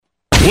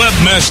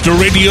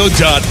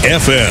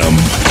webmasterradio.fm.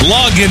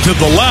 Log into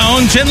the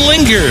lounge and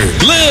linger.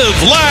 Live,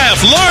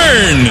 laugh,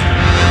 learn.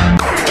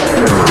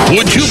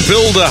 Would you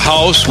build a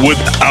house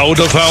without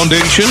a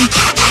foundation?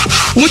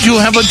 Would you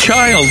have a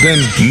child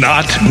and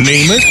not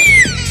name it?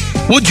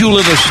 Would you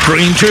let a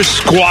stranger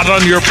squat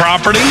on your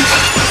property?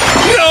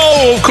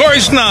 No, of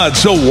course not.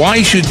 So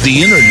why should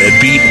the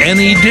internet be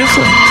any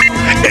different?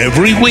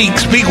 Every week,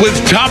 speak with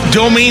top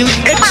domain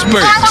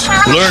experts.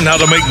 Learn how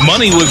to make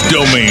money with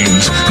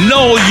domains.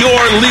 Know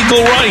your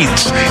legal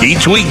rights.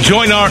 Each week,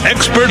 join our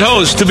expert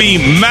host to be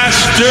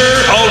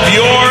master of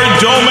your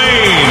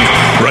domain.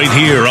 Right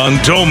here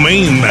on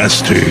Domain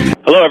Master.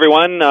 Hello,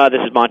 everyone.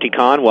 This is Monte.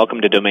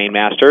 Welcome to Domain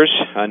Masters.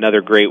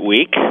 Another great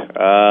week.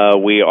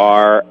 We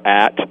are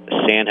at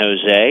San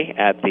Jose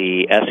at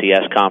the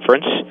SES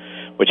conference,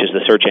 which is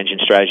the Search Engine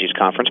Strategies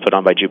conference put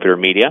on by Jupiter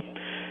Media.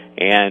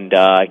 And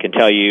I can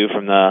tell you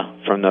from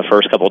the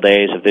first couple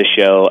days of this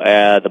show,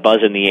 the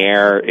buzz in the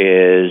air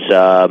is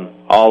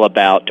all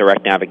about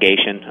direct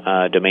navigation,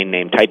 domain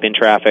name type-in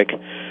traffic,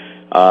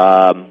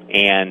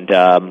 and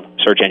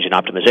search engine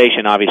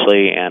optimization,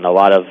 obviously, and a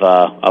lot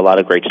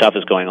of great stuff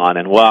is going on.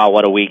 And wow,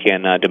 what a week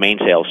in domain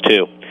sales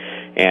too.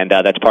 And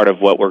that's part of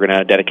what we're going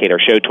to dedicate our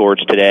show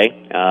towards today.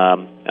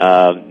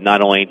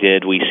 Not only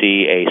did we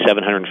see a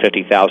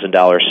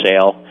 $750,000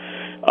 sale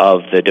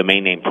of the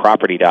domain name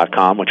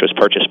property.com, which was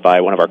purchased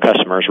by one of our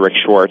customers, Rick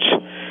Schwartz.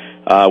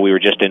 We were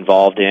just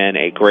involved in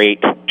a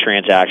great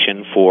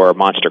transaction for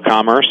Monster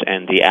Commerce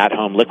and the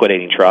at-home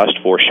liquidating trust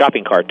for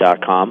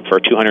shoppingcart.com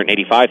for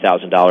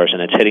 $285,000,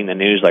 and it's hitting the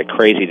news like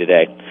crazy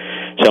today.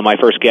 So my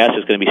first guest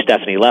is going to be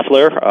Stephanie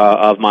Lefler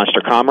of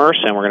Monster Commerce,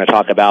 and we're going to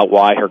talk about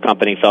why her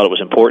company felt it was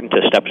important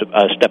to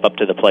step up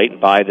to the plate and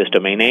buy this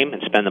domain name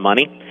and spend the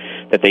money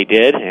that they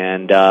did.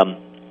 And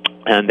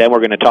then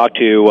we're going to talk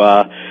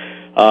to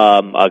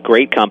a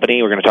great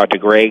company. We're going to talk to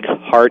Greg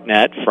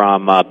Hartnet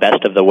from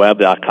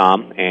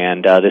bestoftheweb.com,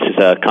 and this is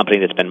a company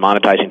that's been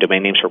monetizing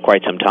domain names for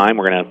quite some time.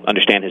 We're going to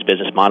understand his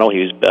business model.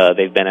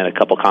 They've been at a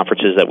couple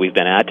conferences that we've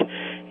been at,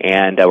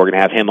 and we're going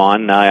to have him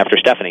on after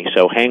Stephanie.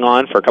 So hang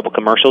on for a couple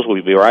commercials.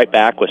 We'll be right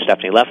back with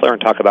Stephanie Lefler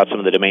and talk about some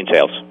of the domain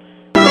sales.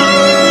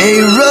 A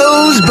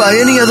rose by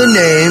any other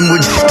name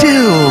would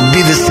still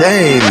be the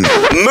same.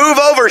 Move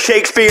over,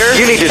 Shakespeare.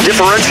 You need to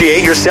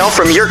differentiate yourself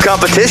from your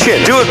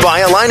competition. Do it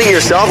by aligning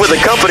yourself with a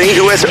company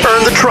who has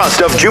earned the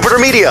trust of Jupiter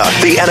Media,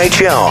 the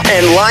NHL,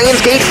 and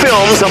Lionsgate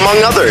Films,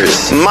 among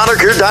others.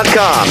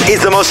 Moniker.com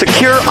is the most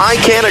secure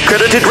ICANN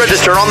accredited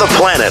register on the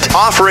planet,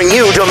 offering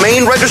you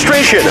domain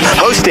registration,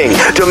 hosting,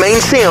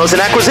 domain sales,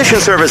 and acquisition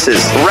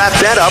services. Wrap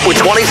that up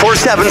with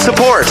 24/7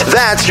 support.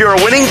 That's your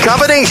winning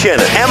combination.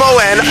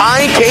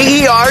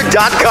 MONIKER.com.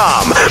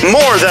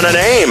 More than a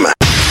name.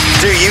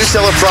 Do you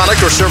sell a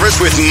product or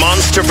service with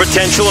monster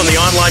potential in the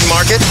online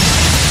market?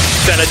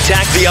 Then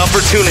attack the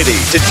opportunity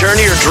to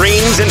turn your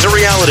dreams into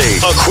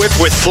reality. Equipped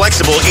with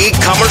flexible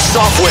e-commerce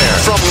software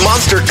from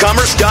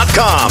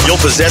monstercommerce.com.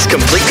 You'll possess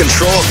complete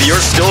control of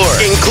your store,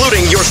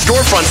 including your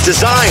storefront's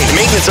design,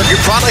 maintenance of your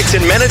products,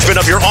 and management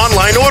of your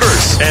online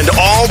orders. And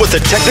all with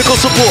the technical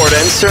support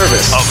and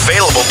service.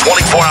 Available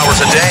 24 hours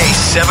a day,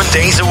 7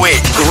 days a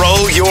week.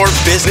 Grow your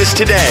business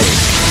today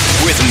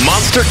with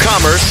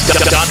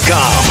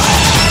monstercommerce.com.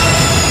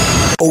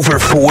 Over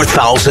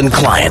 4,000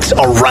 clients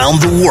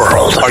around the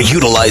world are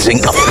utilizing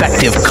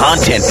effective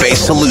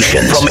content-based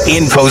solutions from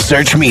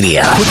InfoSearch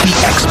Media with the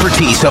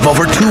expertise of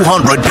over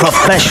 200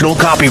 professional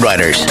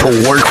copywriters to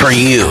work for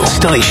you.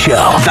 Studies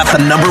show that the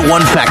number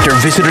one factor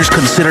visitors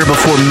consider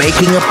before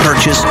making a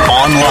purchase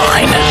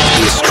online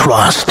is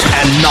trust.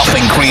 And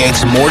nothing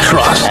creates more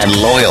trust and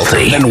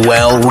loyalty than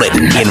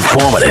well-written,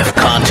 informative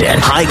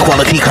content.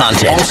 High-quality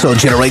content also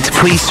generates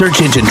free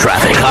search engine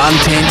traffic.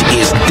 Content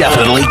is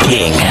definitely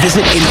king.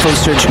 Visit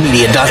InfoSearchMedia.com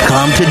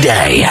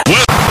today.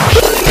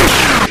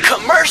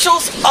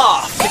 Commercials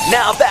off.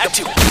 Now back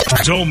to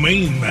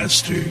Domain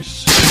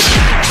Masters.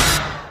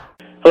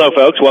 Hello,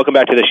 folks. Welcome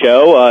back to the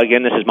show.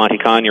 Again, this is Monte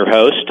Khan, your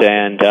host,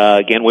 and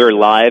again, we're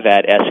live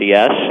at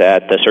SES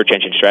at the Search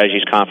Engine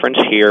Strategies Conference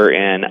here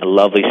in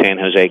lovely San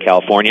Jose,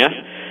 California.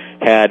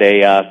 Had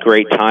a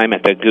great time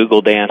at the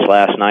Google Dance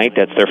last night.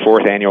 That's their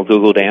 4th annual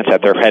Google Dance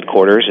at their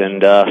headquarters,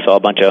 and saw a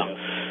bunch of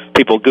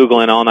people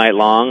Googling all night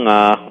long.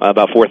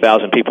 About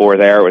 4,000 people were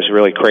there. It was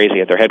really crazy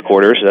at their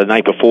headquarters. The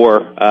night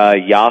before,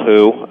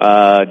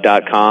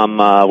 Yahoo.com,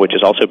 which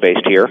is also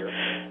based here,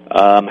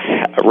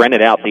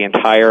 rented out the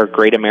entire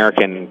Great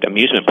American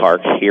Amusement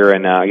Park here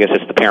in, I guess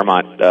it's the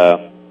Paramount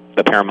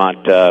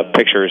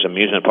Pictures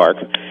Amusement Park.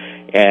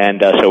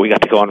 And so we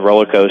got to go on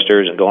roller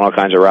coasters and go on all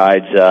kinds of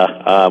rides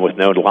with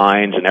no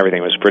lines and everything.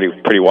 It was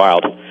pretty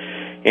wild.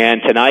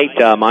 And tonight,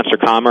 Monster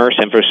Commerce,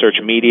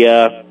 InfoSearch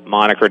Media,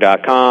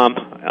 Moniker.com,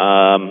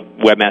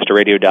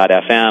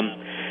 webmasterradio.fm,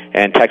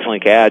 and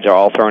TextLink Ads are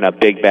all throwing a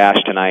big bash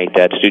tonight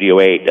at Studio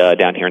 8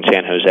 down here in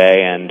San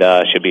Jose, and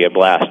should be a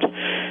blast.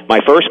 My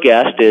first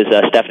guest is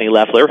Stephanie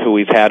Lefler, who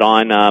we've had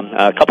on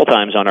a couple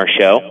times on our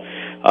show,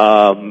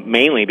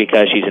 mainly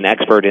because she's an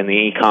expert in the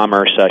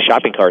e-commerce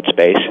shopping cart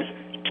space.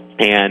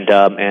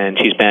 and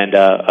she's been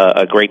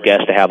a great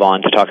guest to have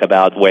on to talk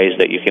about ways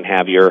that you can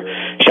have your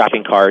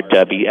shopping cart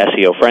be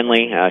SEO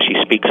friendly. She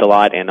speaks a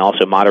lot and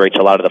also moderates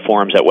a lot of the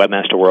forums at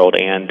Webmaster World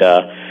and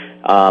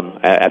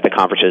at the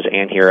conferences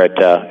and here at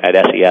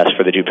SES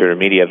for the Jupiter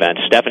Media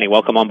events. Stephanie,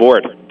 welcome on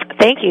board.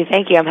 Thank you.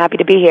 I'm happy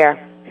to be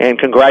here. And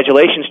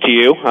congratulations to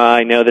you.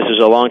 I know this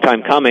is a long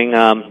time coming.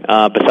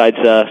 Besides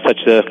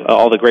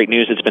all the great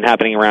news that's been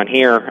happening around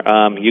here,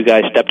 you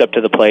guys stepped up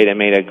to the plate and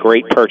made a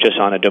great purchase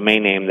on a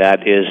domain name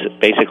that is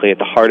basically at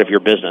the heart of your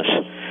business.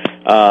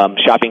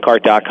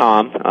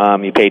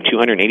 Shoppingcart.com. You paid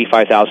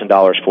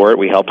 $285,000 for it.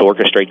 We helped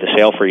orchestrate the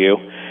sale for you.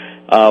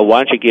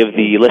 Why don't you give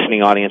the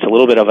listening audience a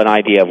little bit of an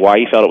idea of why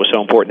you felt it was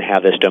so important to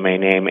have this domain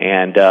name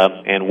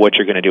and what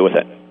you're going to do with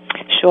it?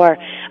 Sure.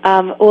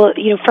 Well,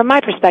 from my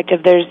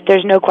perspective,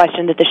 there's no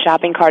question that the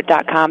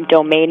shoppingcart.com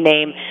domain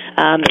name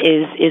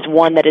is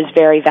one that is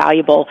very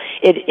valuable.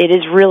 It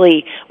is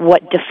really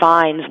what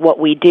defines what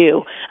we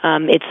do.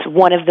 It's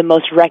one of the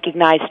most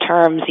recognized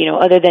terms,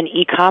 other than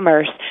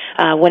e-commerce,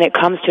 when it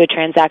comes to a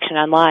transaction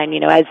online.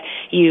 As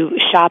you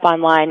shop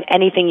online,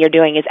 anything you're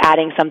doing is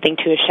adding something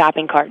to a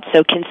shopping cart.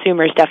 So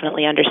consumers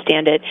definitely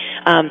understand it.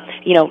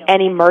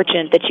 Any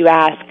merchant that you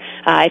ask,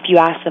 if you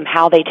ask them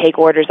how they take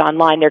orders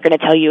online, they're going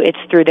to tell you it's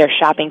through their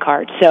shopping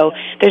cart. So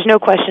there's no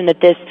question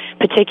that this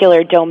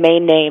particular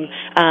domain name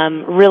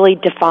really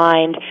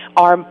defined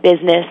our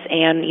business,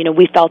 and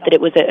we felt that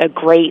it was a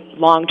great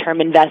long-term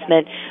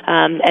investment,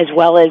 as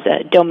well as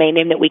a domain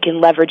name that we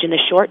can leverage in the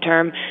short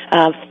term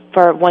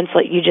for once,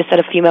 like you just said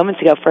a few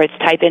moments ago, for its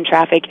type-in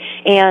traffic,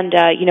 and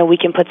we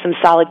can put some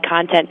solid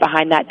content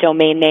behind that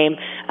domain name,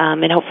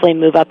 and hopefully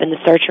move up in the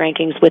search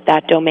rankings with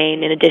that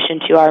domain in addition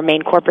to our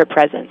main corporate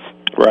presence.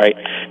 Right.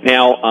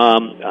 Now,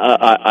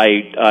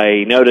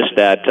 I noticed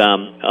that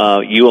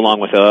you, along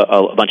with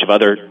a bunch of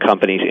other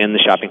companies in the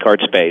shopping cart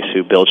space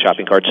who build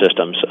shopping cart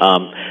systems,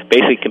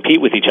 basically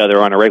compete with each other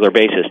on a regular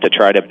basis to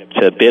try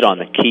to bid on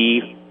the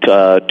key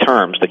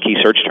terms, the key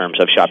search terms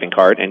of shopping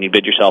cart, and you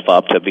bid yourself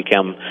up to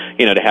become,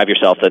 to have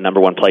yourself the number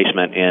one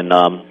placement in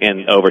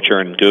Overture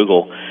and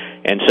Google.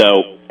 And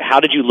so, how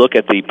did you look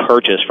at the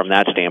purchase from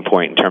that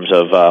standpoint in terms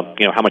of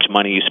how much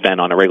money you spend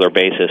on a regular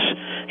basis?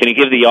 Can you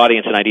give the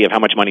audience an idea of how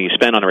much money you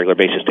spend on a regular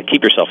basis to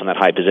keep yourself in that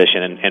high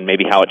position, and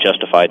maybe how it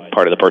justified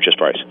part of the purchase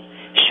price?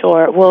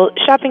 Sure. Well,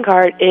 shopping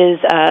cart is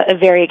a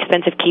very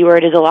expensive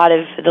keyword, as a lot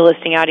of the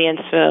listening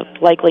audience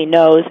likely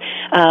knows.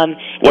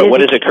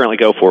 What does it currently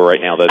go for right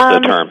now, the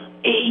term?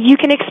 You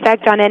can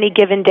expect on any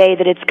given day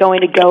that it's going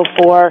to go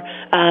for,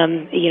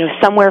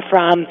 somewhere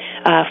from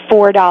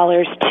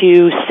 $4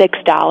 to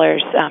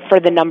 $6 for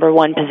the number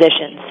one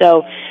position.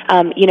 So,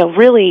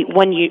 really,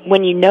 when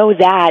you know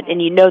that and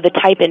you know the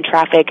type-in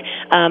traffic,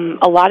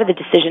 a lot of the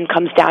decision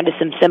comes down to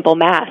some simple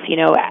math.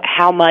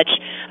 How much,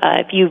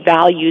 if you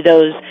value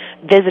those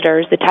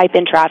visitors, the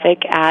type-in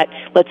traffic at,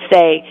 let's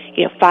say,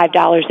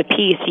 $5 a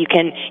piece,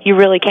 you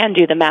really can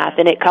do the math,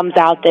 and it comes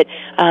out that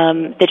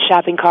that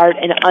shopping cart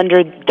and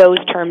under those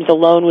terms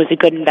alone was a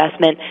good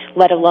investment,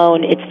 let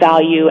alone its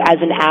value as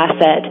an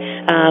asset.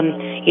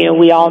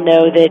 We all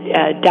know that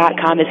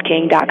 .com is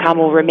king, .com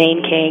will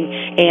remain king,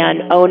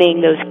 and owning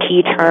those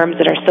key terms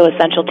that are so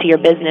essential to your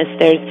business,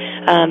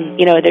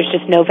 there's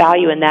just no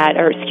value in that,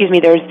 or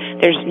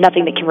there's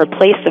nothing that can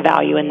replace the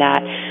value in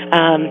that.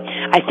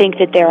 I think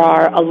that there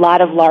are a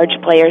lot of large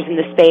players in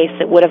the space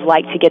that would have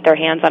liked to get their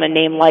hands on a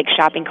name like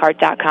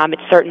shoppingcart.com.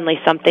 It's certainly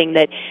something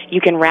that you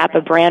can wrap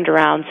a brand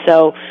around.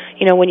 So,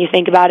 when you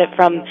think about it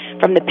from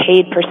the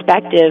paid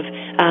perspective,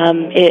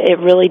 it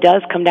really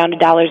does come down to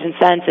dollars and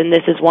cents, and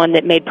this is one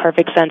that made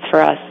perfect sense for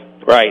us.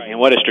 Right, and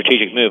what a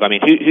strategic move. I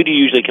mean, who do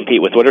you usually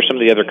compete with? What are some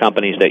of the other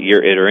companies that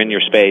are in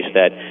your space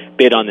that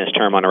bid on this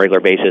term on a regular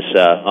basis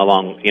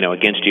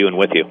against you and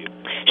with you?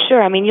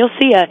 Sure. I mean, you'll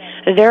see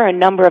there are a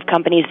number of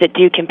companies that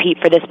do compete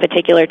for this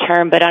particular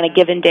term, but on a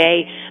given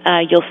day,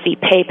 you'll see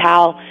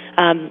PayPal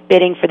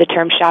bidding for the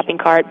term shopping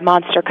cart,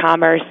 Monster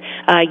Commerce,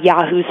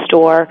 Yahoo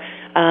Store.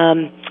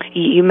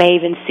 You may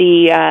even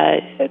see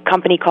a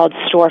company called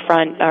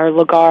Storefront or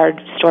Lagarde,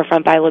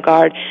 Storefront by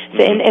Lagarde,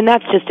 and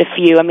that's just a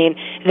few. I mean,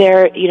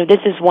 this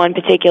is one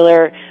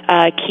particular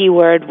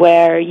keyword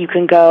where you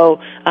can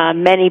go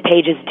many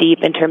pages deep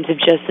in terms of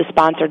just the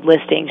sponsored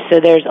listing.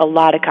 So there's a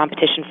lot of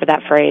competition for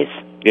that phrase.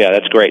 Yeah,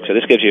 that's great. So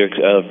this gives you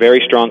a very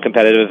strong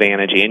competitive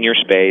advantage in your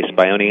space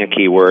by owning a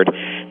keyword.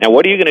 Now,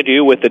 what are you going to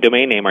do with the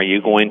domain name? Are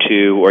you going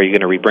to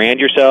rebrand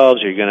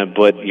yourselves? Are you going to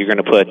put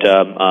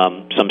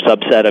some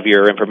subset of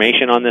your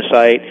information on this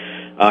site?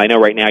 I know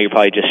right now you're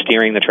probably just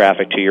steering the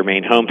traffic to your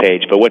main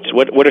homepage, but what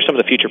are some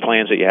of the future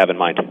plans that you have in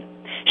mind?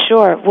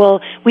 Sure.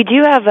 Well, we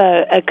do have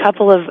a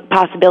couple of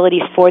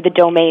possibilities for the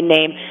domain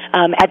name.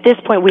 At this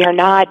point, we are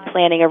not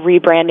planning a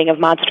rebranding of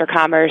Monster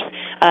Commerce.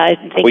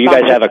 Well, you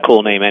guys have a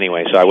cool name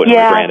anyway, so I wouldn't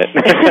rebrand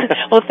it.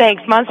 Well,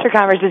 thanks. Monster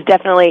Commerce has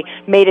definitely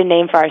made a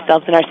name for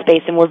ourselves in our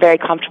space, and we're very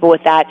comfortable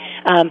with that.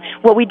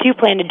 What we do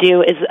plan to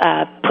do is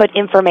put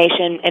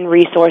information and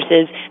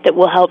resources that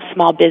will help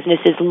small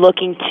businesses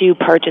looking to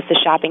purchase a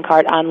shopping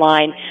cart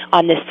online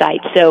on this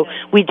site. So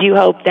we do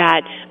hope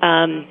that,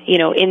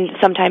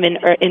 sometime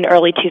in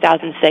early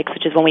 2006,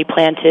 which is when we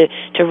plan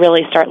to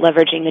really start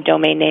leveraging the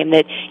domain name,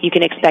 that you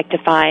can expect to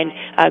find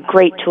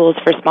great tools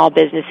for small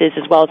businesses,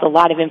 as well as a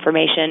lot of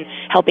information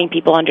helping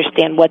people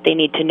understand what they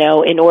need to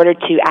know in order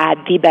to add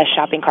the best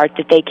shopping cart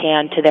that they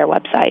can to their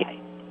website.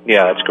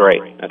 Yeah, that's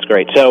great. That's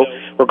great. So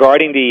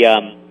regarding the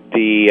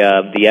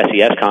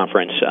SES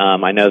conference,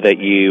 I know that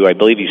I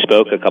believe you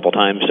spoke a couple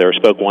times, or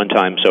spoke one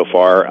time so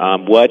far.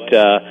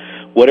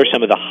 What are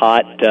some of the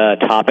hot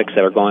topics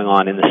that are going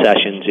on in the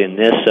sessions in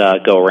this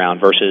go-around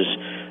versus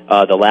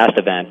the last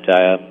event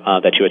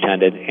that you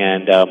attended,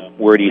 and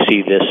where do you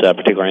see this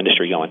particular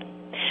industry going?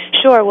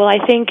 Sure. Well,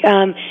 I think,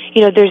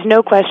 there's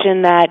no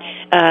question that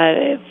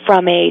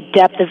from a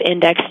depth of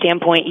index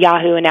standpoint,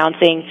 Yahoo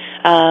announcing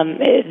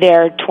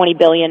their 20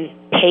 billion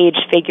page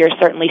figure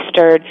certainly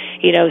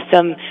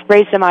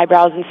raised some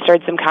eyebrows and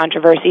stirred some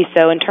controversy.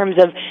 So in terms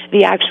of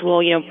the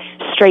actual,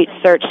 straight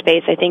search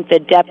space, I think the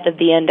depth of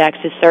the index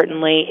is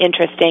certainly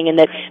interesting, and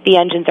that the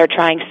engines are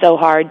trying so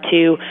hard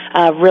to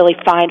really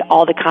find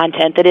all the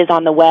content that is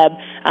on the web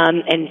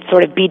and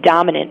sort of be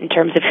dominant in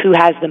terms of who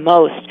has the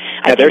most.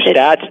 Yeah, their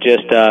stats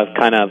just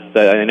I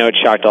know it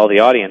shocked all the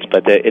audience,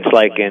 but it's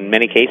like in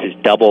many cases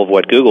double of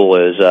what Google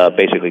is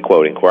basically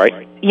quoting,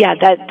 right? Yeah,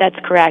 that's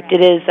correct. It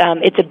is.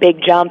 It's a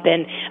big jump,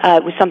 and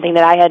it was something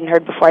that I hadn't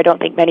heard before. I don't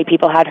think many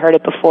people had heard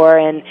it before,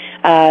 and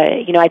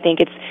I think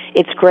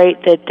it's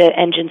great that the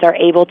engines are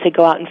able to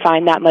go out and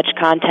find that much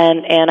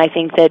content, and I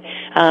think that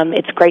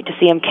it's great to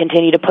see them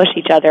continue to push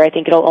each other. I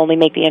think it'll only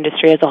make the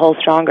industry as a whole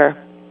stronger.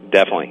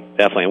 Definitely.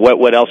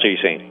 What else are you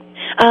seeing?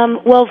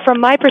 Well, from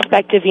my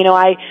perspective,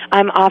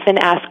 I'm often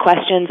asked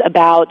questions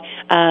about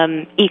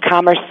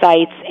e-commerce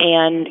sites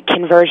and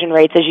conversion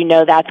rates. As you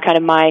know, that's kind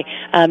of my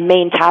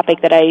main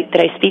topic that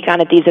I speak on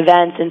at these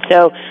events. And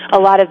so a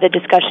lot of the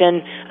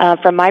discussion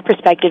from my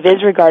perspective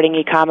is regarding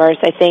e-commerce.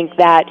 I think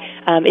that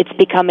it's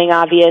becoming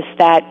obvious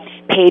that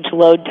page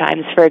load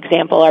times, for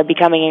example, are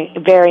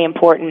becoming very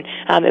important.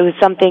 It was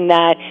something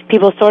that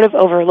people sort of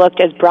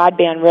overlooked as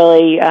broadband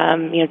really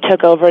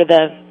took over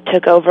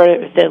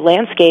the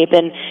landscape,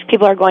 and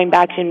people are going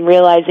back and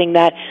realizing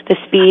that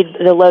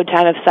the load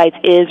time of sites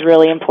is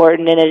really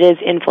important, and it is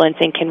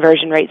influencing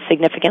conversion rates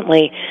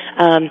significantly.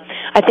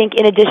 I think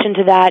in addition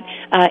to that,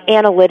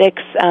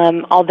 analytics,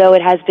 although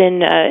it has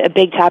been a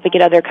big topic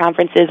at other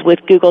conferences with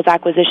Google's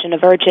acquisition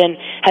of Urchin,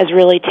 has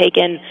really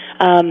taken,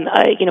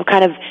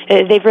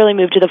 they've really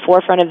moved to the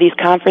forefront of these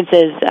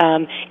conferences.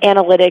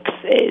 Analytics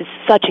is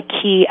such a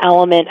key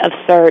element of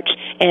search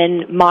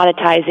and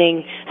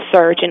monetizing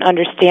search and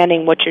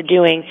understanding what you're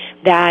doing,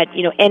 that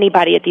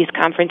anybody at these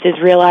conferences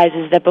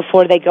realizes that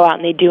before they go out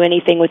and they do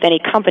anything with any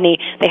company,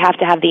 they have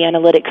to have the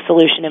analytics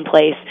solution in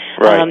place.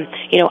 Right.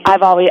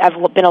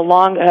 I've been a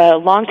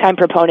long time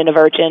proponent of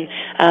Urchin.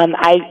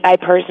 I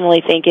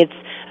personally think it's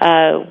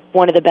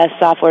one of the best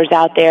softwares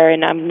out there,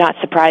 and I'm not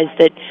surprised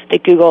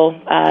that Google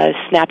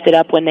snapped it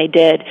up when they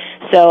did.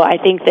 So I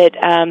think that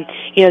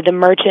the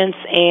merchants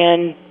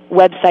and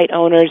website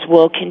owners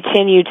will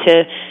continue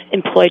to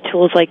employ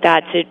tools like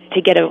that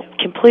to get a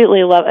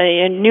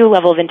new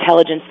level of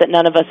intelligence that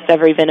none of us have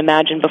ever even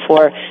imagined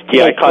before.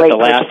 Yeah, I caught the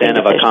last end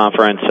of a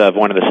conference of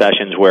one of the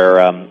sessions where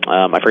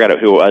I forgot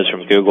who it was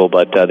from Google,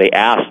 but they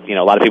asked,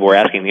 a lot of people were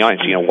asking the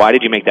audience, why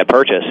did you make that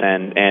purchase?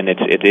 And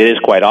it is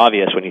quite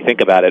obvious when you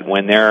think about it,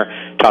 when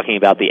they're talking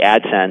about the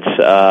AdSense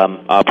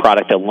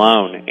product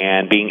alone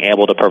and being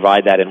able to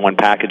provide that in one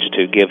package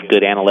to give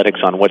good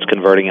analytics on what's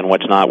converting and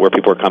what's not, where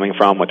people are coming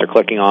from, what they're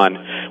clicking on,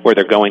 where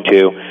they're going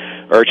to.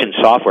 Urchin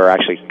software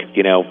actually,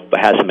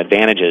 has some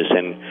advantages,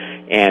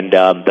 and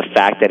the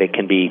fact that it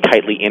can be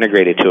tightly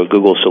integrated to a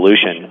Google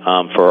solution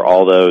for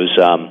all those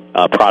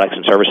products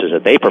and services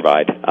that they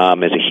provide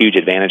is a huge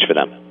advantage for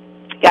them.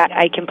 Yeah,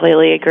 I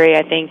completely agree.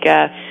 I think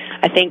that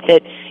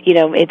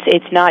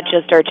it's not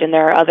just Urchin.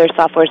 There are other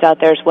softwares out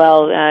there as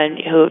well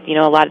who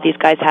a lot of these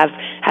guys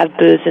have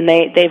booths, and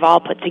they've all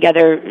put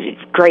together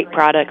great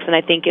products, and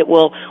I think it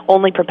will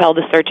only propel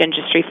the search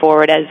industry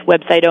forward as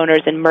website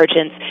owners and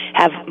merchants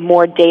have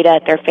more data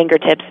at their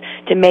fingertips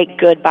to make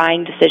good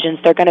buying decisions.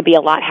 They're going to be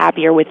a lot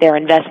happier with their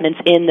investments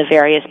in the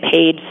various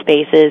paid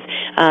spaces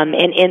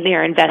and in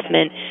their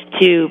investment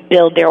to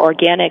build their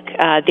organic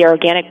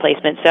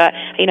placement. So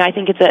I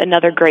think it's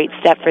another great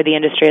step for the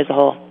industry as a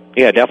whole.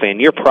 Yeah, definitely.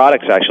 And your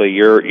products, actually,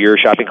 your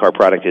shopping cart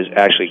product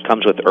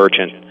comes with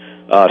Urchin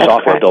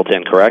software correct. Built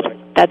in, correct?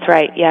 That's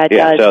right. Yeah, it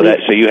does.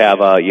 So you have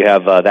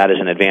that as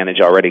an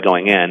advantage already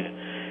going in.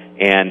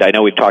 And I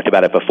know we've talked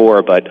about it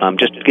before, but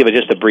just give it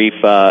just a brief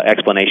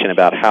explanation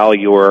about how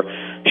your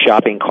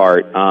shopping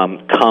cart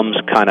comes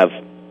kind of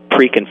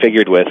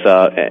pre-configured with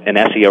an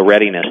SEO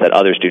readiness that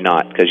others do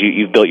not, because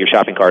you've built your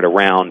shopping cart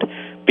around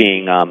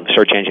being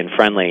search engine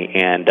friendly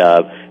and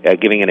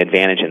giving an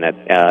advantage in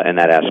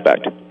that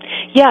aspect.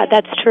 Yeah,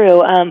 that's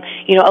true.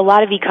 A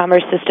lot of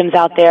e-commerce systems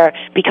out there,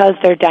 because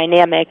they're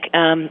dynamic,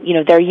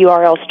 their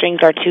URL strings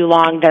are too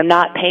long. They're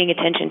not paying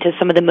attention to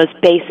some of the most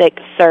basic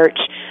search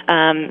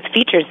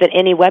features that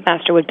any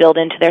webmaster would build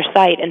into their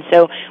site. And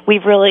so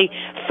we've really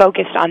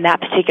focused on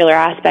that particular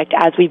aspect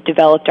as we've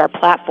developed our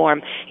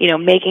platform,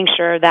 making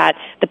sure that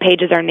the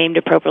pages are named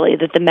appropriately,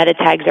 that the meta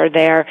tags are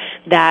there,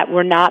 that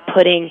we're not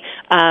putting,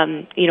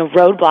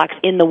 roadblocks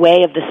in the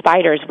way of the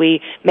spiders.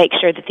 We make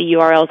sure that the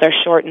URLs are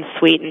short and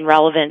sweet and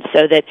relevant,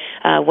 so that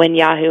when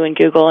Yahoo and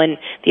Google and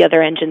the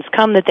other engines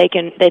come, that they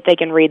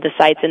can read the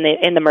sites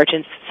and the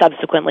merchants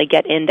subsequently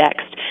get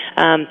indexed.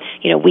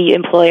 We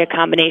employ a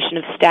combination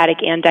of static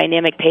and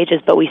dynamic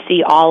pages, but we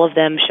see all of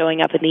them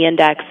showing up in the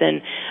index,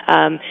 and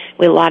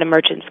we have a lot of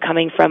merchants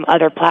coming from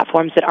other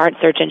platforms that aren't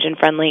search engine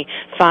friendly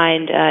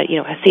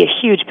see a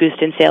huge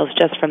boost in sales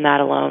just from that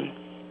alone.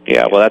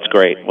 Yeah, well, that's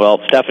great. Well,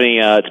 Stephanie,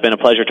 it's been a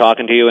pleasure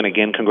talking to you, and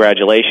again,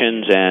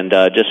 congratulations. And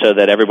just so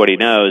that everybody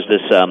knows,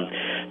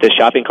 this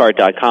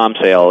shoppingcart.com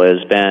sale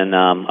has been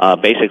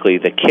basically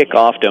the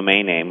kickoff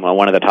domain name,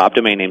 one of the top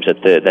domain names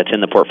that's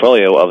in the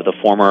portfolio of the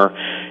former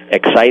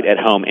Excite at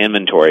Home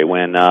inventory,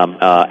 when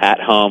At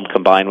Home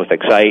combined with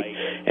Excite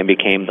and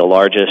became the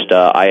largest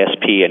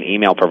ISP and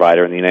email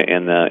provider in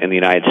the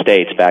United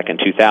States back in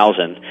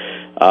 2000.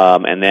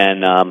 And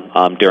then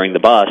during the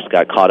bust,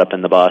 got caught up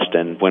in the bust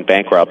and went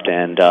bankrupt.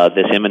 And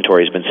this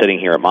inventory has been sitting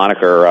here at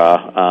Moniker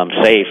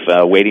safe,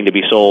 waiting to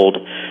be sold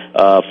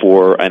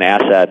for an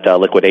asset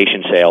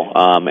liquidation sale.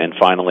 And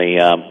finally,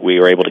 we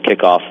were able to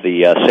kick off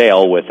the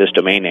sale with this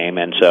domain name.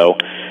 And so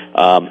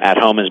At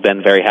Home has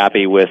been very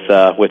happy with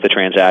the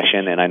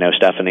transaction, and I know,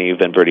 Stephanie, you've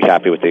been pretty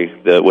happy with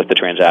the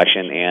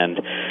transaction. And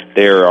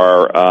there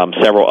are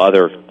several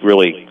other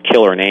really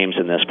killer names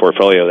in this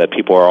portfolio that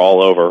people are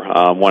all over.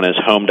 One is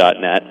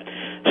Home.net,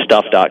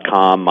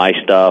 Stuff.com,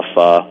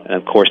 MyStuff, and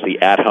of course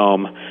the At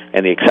Home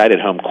and the Excited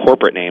Home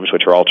corporate names,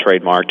 which are all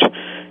trademarked,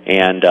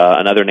 and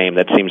another name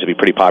that seems to be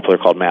pretty popular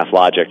called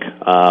MathLogic.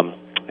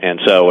 And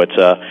so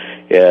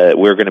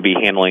we're going to be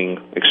handling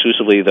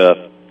exclusively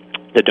the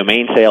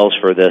domain sales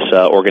for this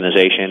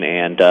organization,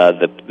 and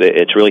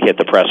it's really hit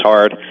the press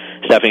hard.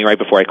 Stephanie, right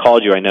before I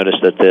called you, I noticed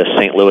that the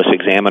St. Louis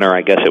Examiner,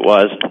 I guess it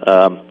was,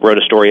 wrote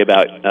a story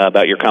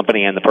about your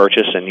company and the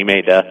purchase, and you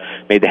made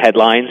the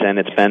headlines, and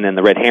it's been in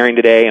the Red Herring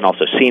today, and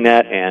also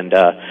CNET, and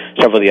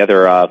several of the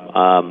other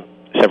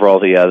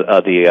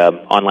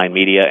online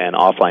media and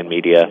offline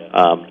media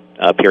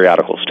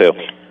periodicals too.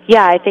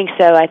 Yeah, I think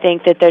so. I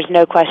think that there's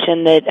no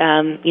question that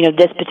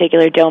this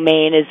particular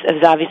domain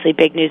is obviously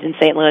big news in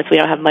St. Louis. We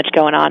don't have much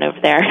going on over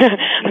there.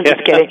 I'm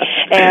just kidding.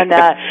 And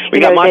we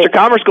got Monster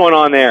Commerce going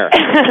on there.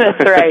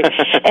 That's right.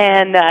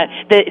 And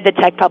the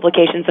tech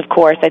publications, of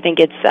course. I think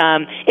it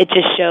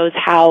just shows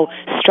how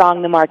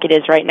strong the market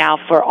is right now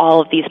for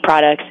all of these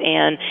products.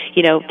 And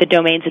the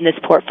domains in this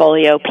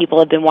portfolio, people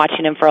have been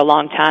watching them for a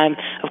long time.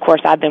 Of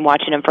course, I've been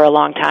watching them for a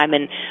long time,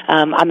 and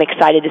I'm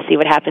excited to see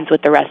what happens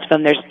with the rest of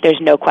them.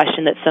 There's no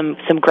question that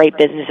some great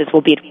businesses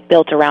will be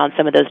built around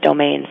some of those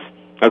domains.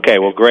 Okay,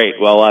 well, great.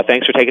 Well,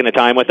 thanks for taking the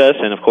time with us,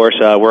 and of course,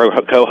 we're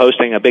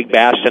co-hosting a big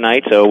bash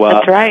tonight, so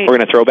That's right. We're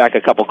going to throw back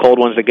a couple cold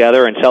ones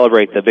together and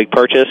celebrate the big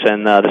purchase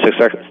and the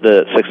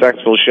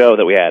successful show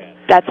that we had.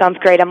 That sounds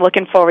great. I'm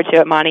looking forward to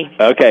it, Monty.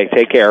 Okay,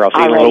 take care. I'll see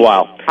you in a little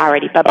while.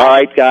 Alrighty, bye-bye. All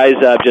right, guys,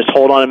 just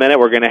hold on a minute.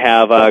 We're going to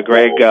have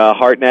Greg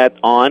Hartnet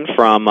on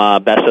from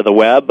Best of the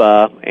Web,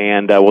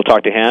 and we'll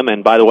talk to him.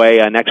 And by the way,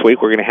 next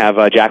week we're going to have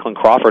Jacqueline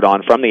Crawford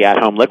on from the At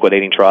Home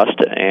Liquidating Trust,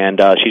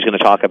 and she's going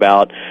to talk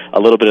about a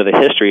little bit of the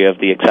history of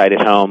the Excited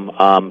Home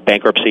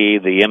bankruptcy,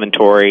 the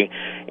inventory,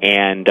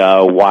 and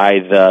why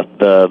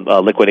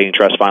the liquidating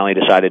trust finally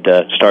decided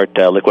to start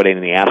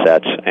liquidating the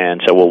assets. And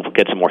so we'll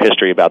get some more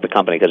history about the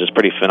company, because it's a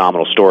pretty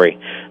phenomenal story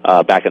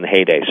back in the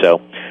heyday.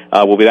 So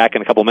we'll be back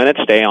in a couple minutes.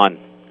 Stay on.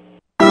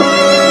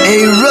 A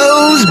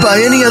rose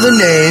by any other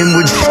name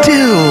would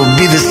still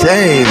be the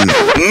same.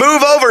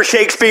 Move over,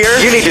 Shakespeare.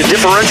 You need to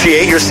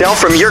differentiate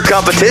yourself from your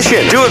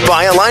competition. Do it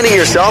by aligning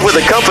yourself with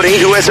a company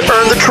who has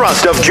earned the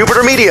trust of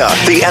Jupiter Media,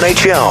 the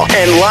NHL,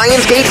 and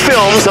Lionsgate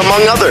Films,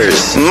 among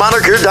others.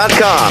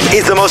 Moniker.com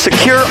is the most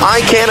secure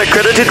ICANN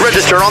accredited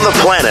register on the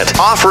planet,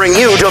 offering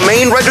you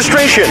domain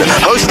registration,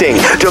 hosting,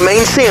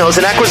 domain sales,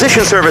 and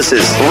acquisition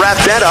services. Wrap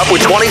that up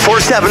with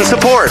 24/7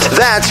 support.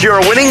 That's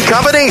your winning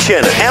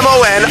combination.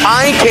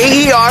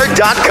 MONIKER.com.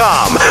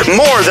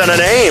 More than a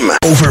name.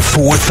 Over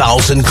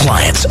 4,000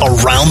 clients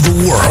around the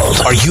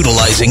world are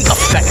utilizing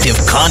effective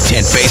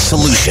content-based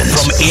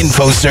solutions from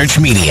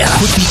InfoSearch Media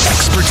with the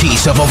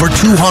expertise of over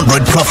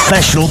 200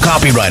 professional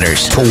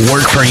copywriters to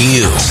work for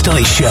you.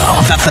 Studies show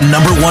that the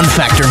number one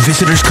factor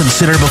visitors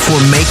consider before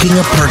making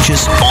a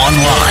purchase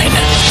online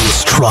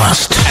is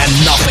trust. And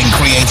nothing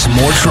creates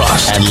more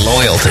trust and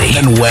loyalty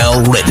than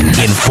well-written,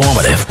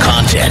 informative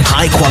content.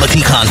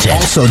 High-quality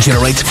content also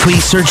generates free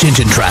search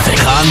engine traffic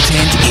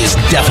Content is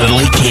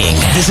definitely king.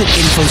 Visit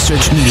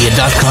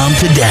InfoSearchMedia.com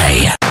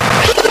today.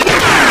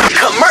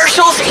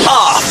 Commercials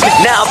off.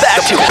 Now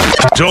back to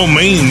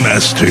Domain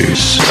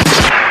Masters.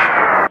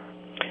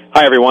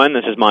 Hi, everyone.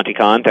 This is Monte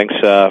Con. Thanks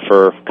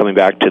for coming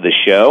back to the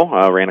show.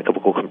 Ran a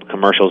couple cool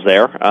commercials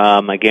there.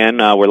 Again,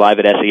 we're live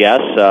at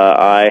SES.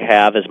 I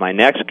have as my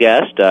next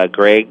guest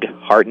Greg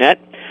Hartnet,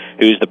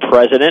 who's the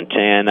president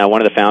and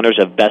one of the founders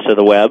of Best of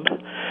the Web.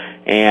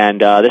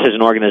 And this is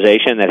an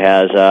organization that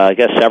has, I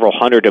guess, several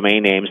hundred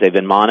domain names. They've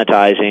been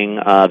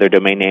monetizing their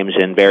domain names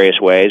in various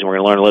ways. And we're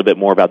going to learn a little bit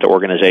more about the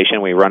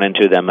organization. We run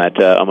into them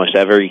at almost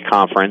every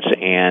conference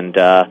and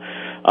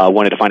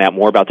wanted to find out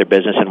more about their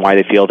business and why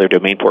they feel their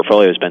domain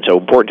portfolio has been so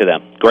important to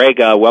them. Greg,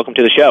 welcome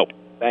to the show.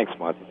 Thanks,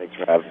 Monty. Thanks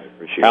for having me.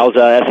 Appreciate it. How's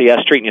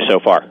SES treating you so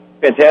far?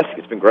 Fantastic.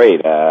 It's been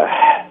great. The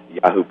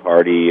Yahoo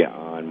party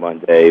on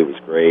Monday was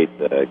great.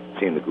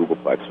 Seeing the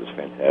Googleplex was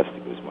fantastic.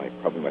 It was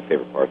probably my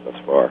favorite part thus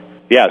far.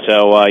 Yeah,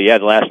 so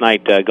last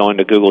night going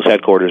to Google's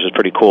headquarters is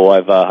pretty cool.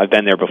 I've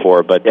been there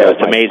before, but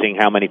it's amazing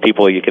how many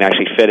people you can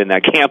actually fit in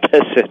that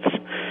campus.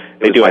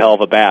 They do a hell of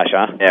a bash,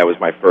 huh? Yeah, it was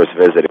my first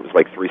visit. It was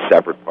like 3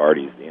 separate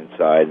parties: the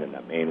inside, and then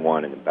that main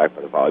one, and then back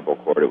by the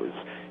volleyball court. It was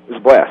a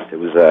blast. It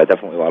was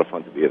definitely a lot of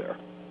fun to be there.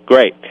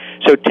 Great.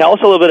 So tell us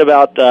a little bit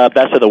about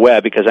Best of the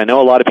Web, because I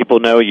know a lot of people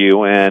know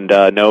you and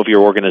know of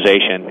your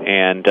organization,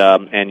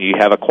 and you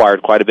have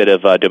acquired quite a bit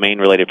of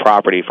domain-related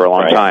property for a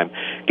long time.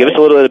 Give us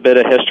a little bit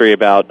of history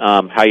about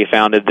how you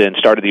founded and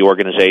started the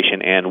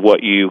organization and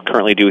what you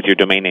currently do with your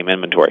domain name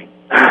inventory.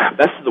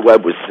 Best of the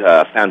Web was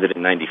founded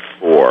in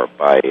 '94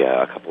 by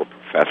a couple of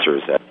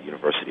professors at the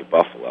University of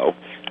Buffalo.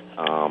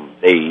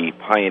 They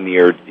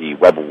pioneered the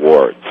Web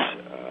Awards.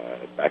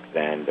 Back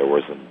then, there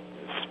wasn't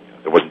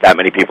that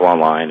many people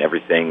online.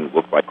 Everything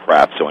looked like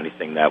crap, so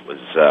anything that was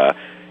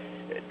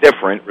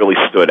different really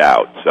stood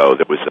out. So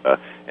there was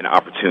an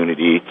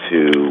opportunity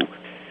to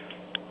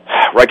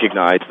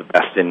recognize the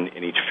best in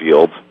each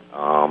field.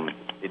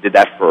 They did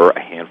that for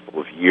a handful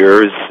of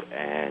years,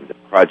 and the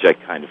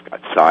project kind of got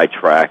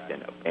sidetracked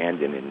and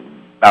abandoned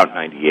in about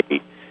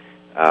 '98.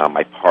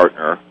 My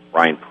partner,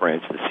 Brian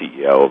Prince, the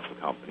CEO of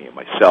the company, and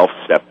myself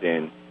stepped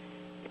in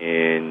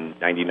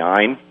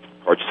 '99,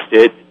 purchased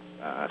it,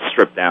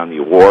 stripped down the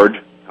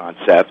award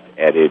concept,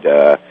 added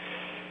the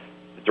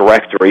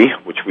directory,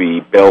 which we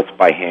built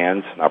by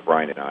hand. Not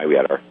Brian and I. We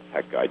had our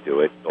tech guy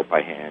do it. Built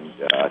by hand.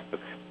 Took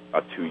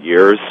about 2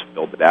 years,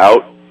 built it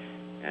out,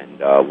 and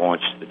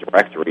launched the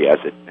directory as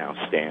it now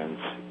stands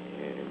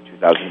in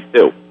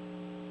 2002.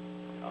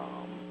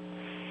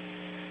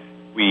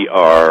 We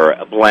are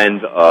a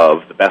blend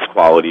of the best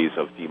qualities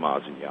of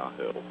DMOZ and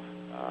Yahoo.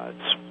 It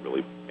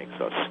really makes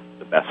us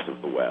the best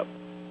of the web.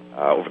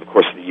 Over the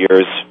course of the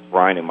years,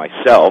 Brian and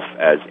myself,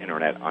 as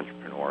internet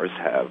entrepreneurs,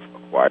 have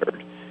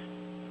acquired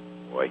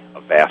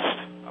a vast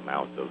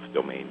amount of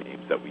domain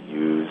names that we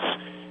use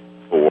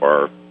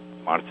for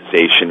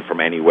monetization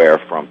from anywhere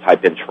from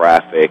type-in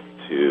traffic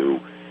to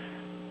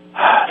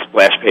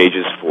splash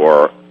pages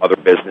for other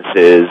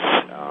businesses.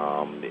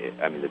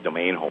 The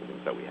domain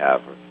holdings that we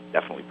have have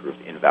definitely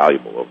proved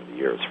invaluable over the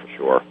years, for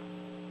sure.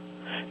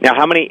 Now,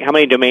 how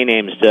many domain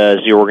names does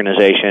your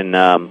organization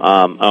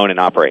own and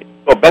operate?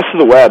 Well, Best of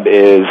the Web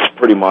is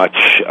pretty much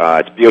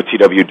it's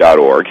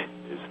botw.org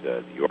is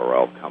the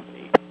URL of the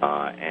company,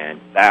 and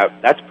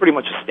that's pretty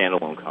much a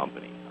standalone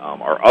company.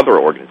 Our other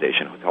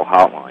organization, Hotel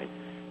Hotline,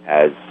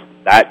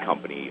 that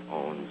company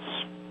owns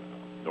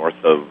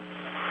north of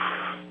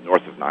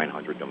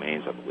 900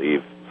 domains, I believe,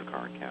 is the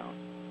current count,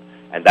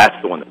 and that's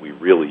the one that we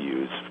really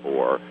use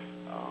for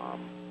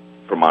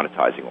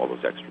monetizing all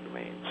those extra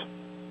domains.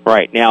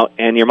 Right now,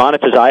 and your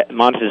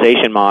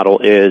monetization model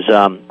is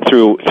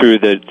through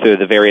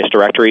the various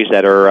directories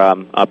that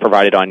are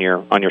provided on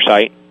your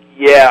site.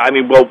 Yeah,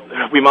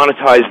 we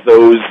monetize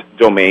those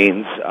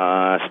domains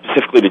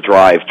specifically to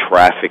drive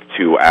traffic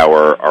to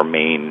our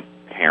main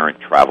parent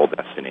travel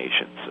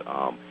destinations.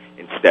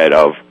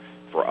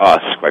 For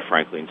us, quite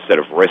frankly, instead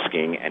of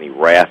risking any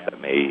wrath that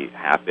may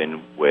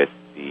happen with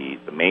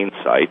the main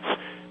sites,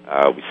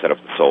 we set up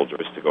the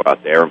soldiers to go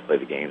out there and play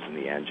the games in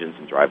the engines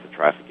and drive the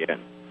traffic in.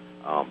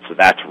 So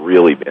that's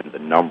really been the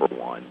number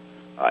one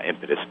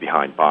impetus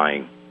behind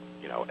buying,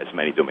 as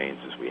many domains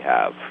as we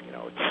have.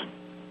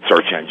 It's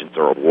search engines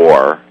are a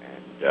war,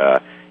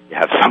 and you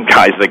have some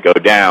guys that go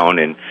down,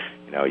 and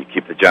you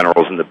keep the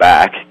generals in the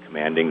back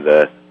commanding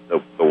the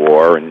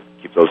war and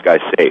keep those guys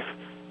safe.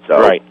 So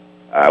right.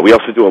 We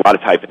also do a lot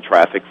of type-in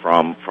traffic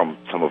from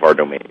some of our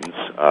domains.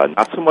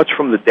 Not so much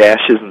from the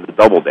dashes and the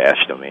double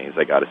dash domains,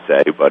 I got to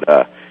say, but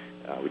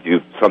we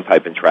do some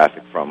type-in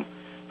traffic from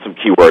some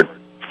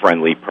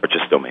keyword-friendly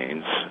purchase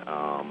domains.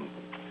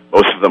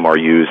 Most of them are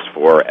used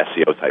for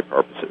SEO-type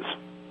purposes.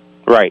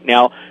 Right.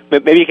 Now,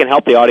 maybe you can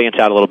help the audience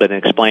out a little bit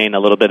and explain a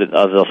little bit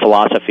of the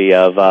philosophy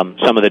of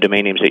some of the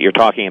domain names that you're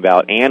talking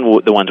about and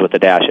the ones with the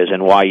dashes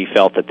and why you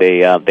felt that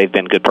they've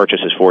been good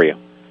purchases for you.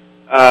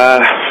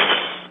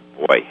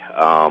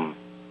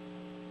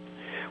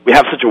 We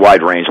have such a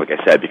wide range, like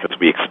I said, because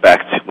we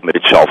expect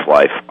limited shelf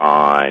life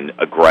on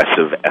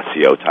aggressive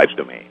SEO-type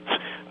domains.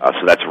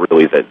 So that's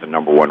really the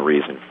number one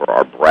reason for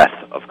our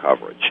breadth of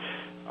coverage.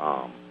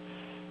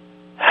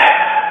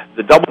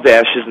 The double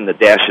dashes and the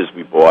dashes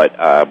we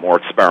bought more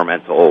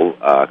experimental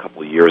a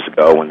couple of years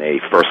ago when they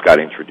first got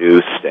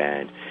introduced,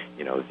 and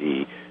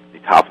the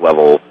top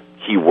level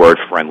keyword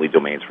friendly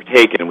domains were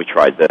taken, and we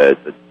tried the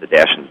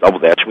dash and the double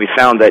dash, and we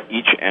found that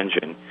each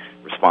engine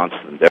responds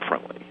to them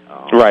differently.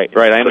 Right.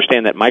 I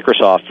understand that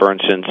Microsoft, for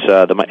instance,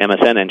 the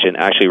MSN engine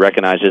actually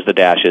recognizes the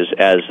dashes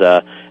as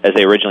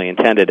they originally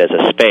intended as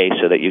a space,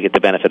 so that you get the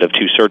benefit of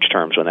two search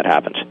terms when that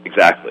happens.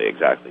 Exactly.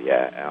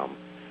 Yeah.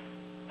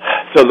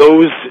 So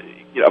those,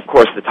 of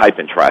course, the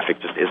type-in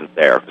traffic just isn't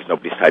there because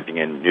nobody's typing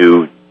in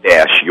new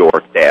dash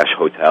York dash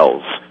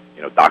hotels,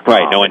 .com.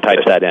 Right. No one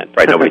types that in.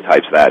 Right. Nobody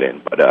types that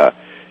in, but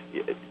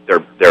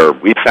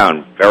we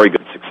found very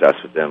good success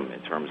with them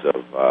in terms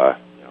of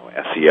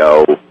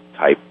SEO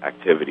type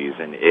activities,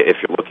 and if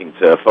you're looking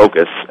to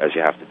focus, as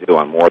you have to do,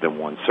 on more than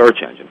one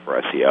search engine for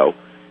SEO,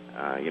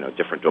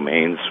 different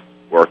domains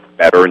work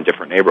better in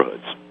different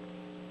neighborhoods.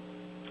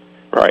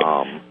 Right.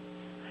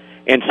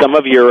 And some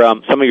of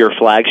your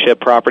flagship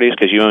properties,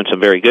 because you own some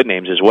very good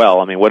names as well.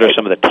 I mean, what are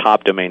some of the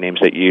top domain names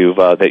that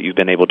you've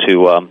been able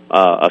to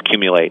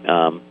accumulate,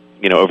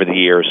 over the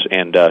years,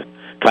 and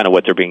kind of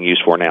what they're being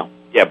used for now?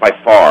 Yeah, by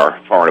far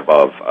and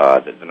above,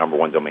 the number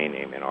one domain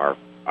name in our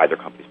either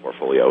company's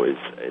portfolio is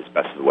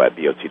Best of the Web,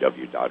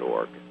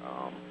 BOTW.org.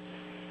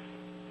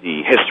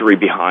 The history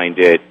behind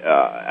it,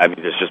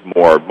 there's just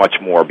much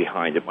more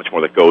behind it, much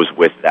more that goes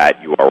with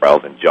that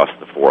URL than just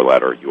the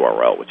four-letter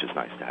URL, which is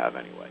nice to have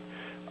anyway.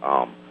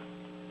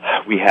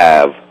 We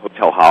have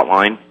Hotel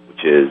Hotline,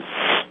 which is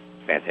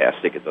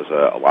fantastic. It does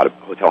a lot of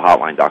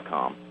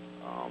hotelhotline.com.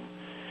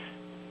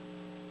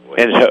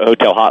 And is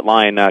Hotel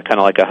Hotline kind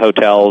of like a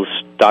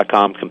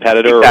hotels.com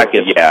competitor?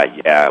 Exactly,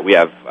 yeah. We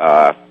have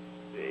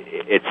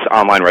it's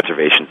online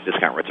reservations,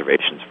 discount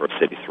reservations for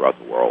cities throughout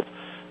the world.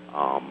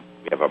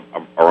 We have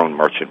our own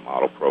merchant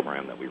model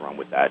program that we run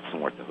with that,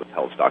 similar to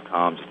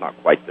hotels.com, just not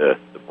quite the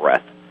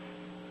breadth.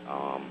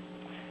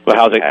 Well,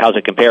 how's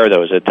it compare,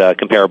 though? Is it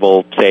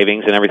comparable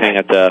savings and everything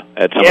at some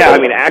of the... Yeah,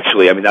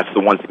 that's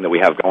the one thing that we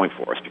have going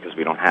for us, because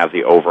we don't have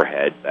the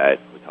overhead that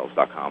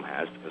hotels.com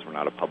has, because we're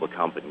not a public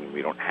company, and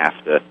we don't have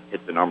to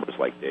hit the numbers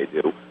like they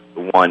do.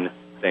 The one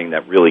thing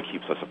that really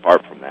keeps us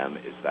apart from them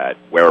is that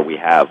where we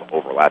have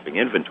overlapping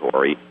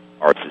inventory,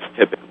 ours is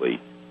typically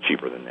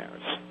cheaper than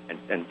theirs,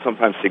 and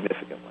sometimes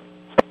significantly.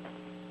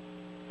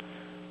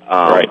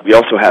 Right. We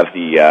also have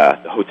the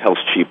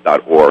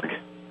hotelscheap.org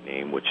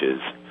name, which is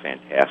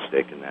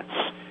fantastic, and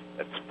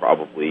that's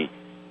probably,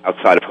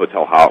 outside of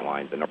Hotel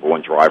Hotline, the number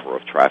one driver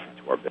of traffic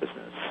to our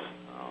business.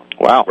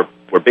 Wow.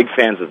 We're big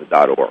fans of the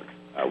 .org.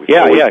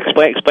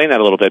 Explain that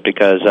a little bit,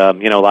 because a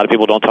lot of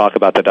people don't talk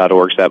about the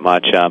 .orgs that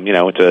much. A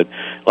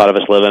lot of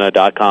us live in a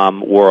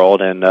 .com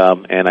world, and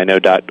I know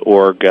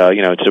 .org.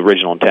 Its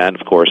original intent,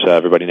 of course,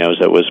 everybody knows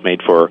that it was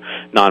made for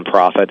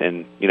nonprofit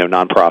and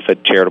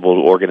nonprofit charitable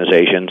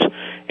organizations.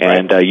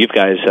 And you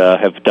guys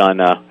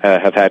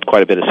have had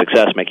quite a bit of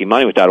success making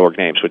money with .org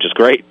names, which is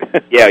great.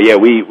 Yeah.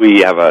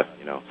 We have a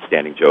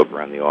standing joke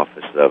around the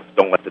office of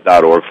don't let the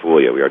 .org fool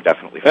you. We are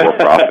definitely for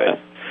profit.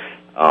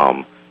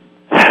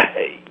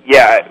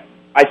 Yeah,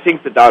 I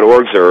think the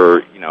 .orgs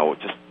are,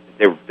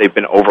 they've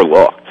been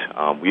overlooked.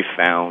 We've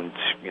found,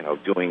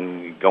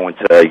 going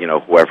to,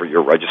 whoever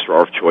your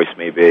registrar of choice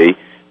may be,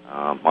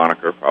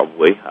 moniker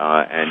probably,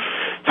 and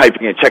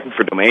typing in, checking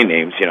for domain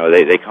names,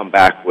 they come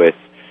back with,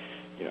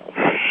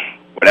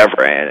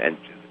 whatever, and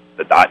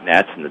the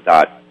 .nets and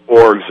the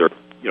 .orgs are,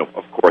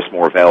 of course,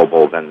 more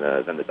available than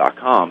the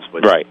 .coms,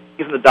 but right.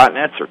 Even the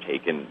 .nets are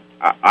taken,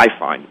 I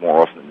find,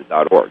 more often than the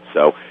 .org.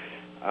 So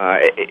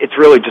it's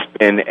really just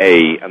been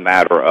a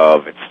matter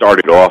of, it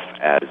started off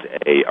as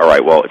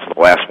it's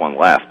the last one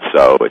left,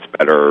 so it's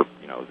better,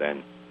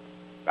 than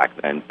back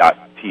then.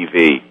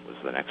 .tv was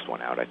the next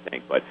one out, I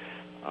think, but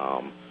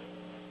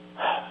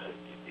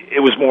it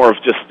was more of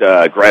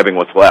just grabbing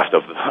what's left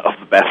of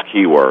the best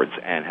keywords,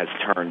 and has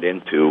turned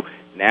into,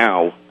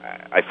 now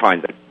I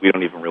find that we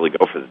don't even really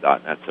go for the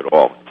 .nets at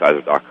all. It's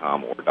either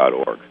 .com or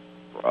 .org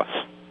for us.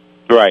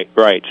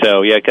 Right.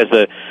 So, yeah, because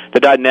the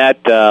 .net,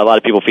 a lot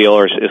of people feel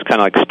is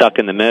kind of like stuck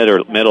in the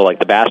middle, like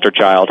the bastard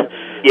child.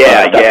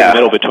 Stuck in the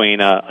middle between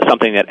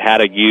something that had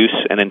a use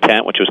and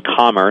intent, which was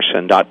commerce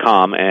and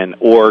 .com, and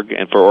org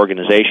and for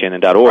organization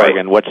and .org, right.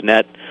 And what's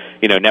net?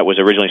 Net was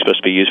originally supposed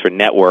to be used for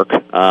network,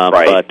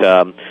 right. But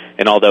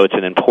and although it's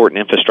an important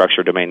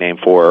infrastructure domain name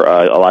for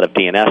a lot of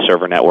DNS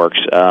server networks,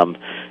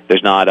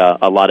 there's not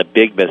a lot of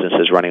big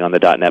businesses running on the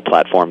 .net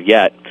platform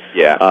yet.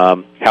 Yeah.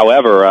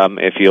 However,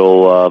 if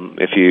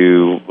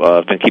you've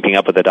been keeping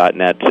up with the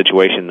 .net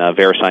situation,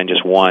 VeriSign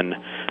just won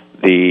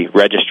the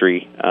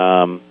registry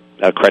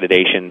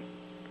accreditation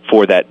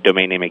for that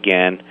domain name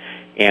again,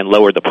 and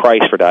lowered the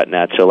price for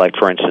 .net. So, like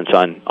for instance,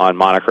 on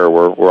Moniker,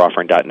 we're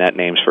offering .net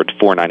names for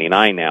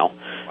 $4.99 now,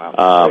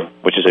 wow.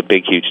 Which is a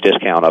big, huge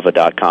discount of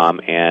a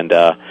 .com, and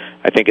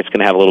I think it's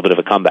going to have a little bit of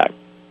a comeback.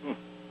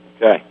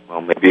 Okay.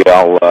 Well, maybe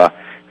I'll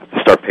have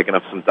start picking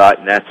up some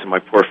 .nets in my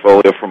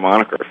portfolio for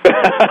moniker.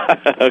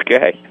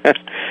 Okay.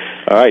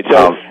 All right.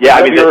 So,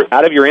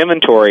 out of your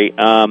inventory,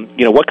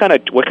 what kind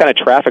of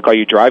traffic are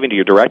you driving to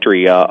your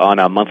directory on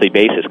a monthly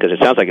basis? Because it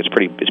sounds like it's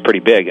pretty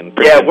big and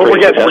we're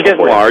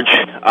getting large.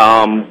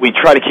 We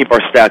try to keep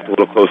our stats a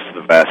little close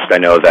to the vest. I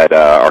know that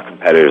our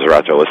competitors are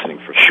out there listening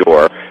for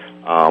sure,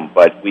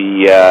 but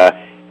we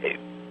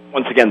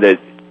once again the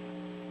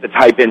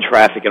type-in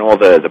traffic and all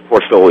the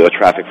portfolio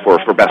traffic for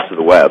Best of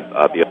the Web,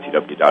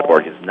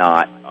 BFTW.org, is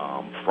not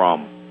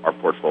from our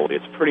portfolio.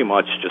 It's pretty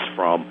much just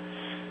from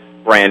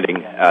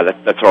branding.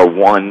 That's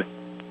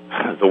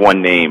the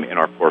one name in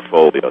our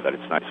portfolio that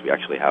it's nice we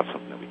actually have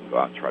something that we can go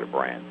out and try to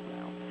brand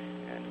now.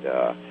 And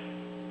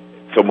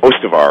so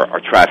most of our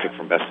traffic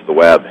from Best of the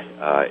Web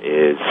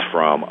is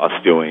from us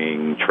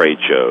doing trade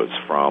shows,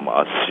 from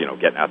us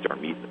getting out there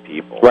and meeting the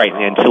people. Right,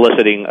 and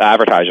soliciting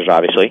advertisers,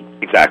 obviously.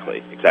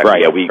 Exactly.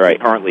 Right, yeah, we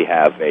currently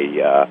have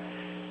a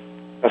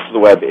Best of the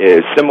Web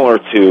is similar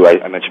to,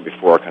 I mentioned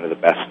before, kind of the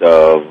best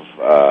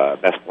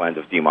blend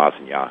of DMOZ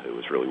and Yahoo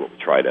is really what we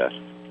try to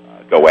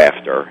go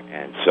after.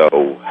 And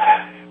so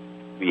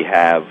we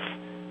have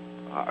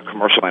a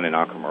commercial and a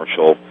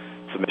non-commercial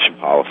submission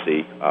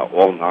policy.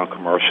 All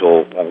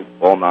non-commercial,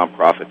 all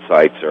non-profit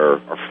sites are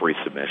free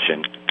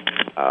submission.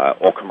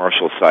 All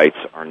commercial sites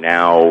are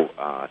now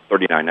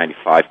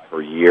 $39.95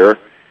 per year,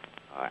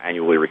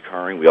 annually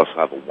recurring. We also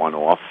have a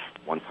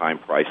one-time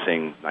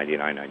pricing,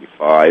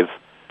 $99.95.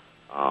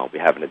 We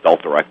have an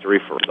adult directory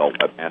for adult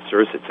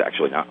webmasters. It's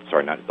actually not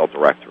adult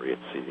directory.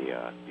 It's the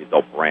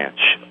adult branch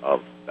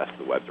of Best of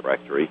the Web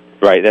directory.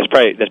 Right. That's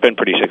been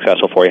pretty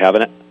successful for you,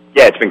 haven't it?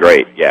 Yeah, it's been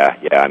great. Yeah.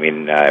 I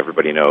mean,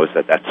 everybody knows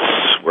that's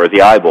where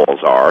the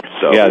eyeballs are.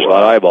 So yeah, there's a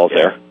lot of eyeballs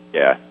there.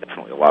 Yeah,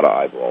 definitely a lot of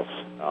eyeballs.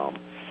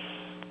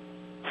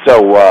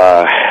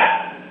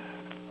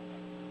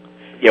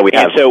 We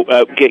have. So,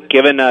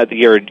 given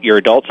your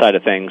adult side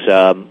of things,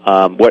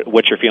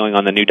 what's your feeling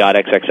on the new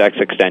 .xxx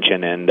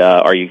extension, and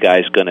are you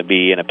guys going to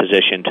be in a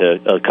position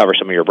to cover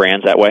some of your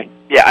brands that way?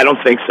 Yeah, I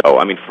don't think so.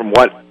 I mean, from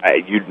what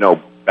you'd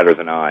know better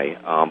than I,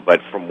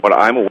 but from what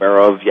I'm aware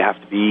of, you have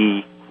to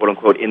be "quote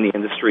unquote" in the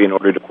industry in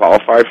order to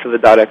qualify for the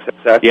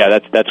 .xxx. Yeah,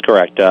 that's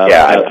correct.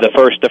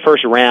 The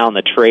first round,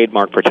 the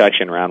trademark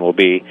protection round, will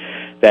be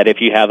that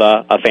if you have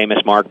a famous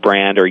mark,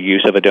 brand, or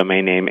use of a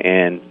domain name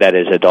that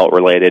is adult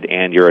related,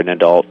 and you're an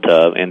adult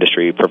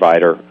industry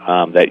provider,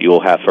 that you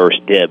will have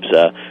first dibs,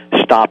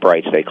 stop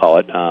rights they call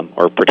it,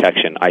 or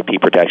protection, IP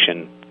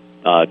protection,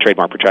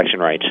 trademark protection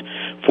rights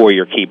for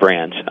your key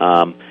brands,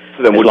 as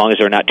long as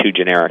they're not too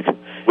generic.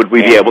 Would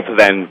we be able to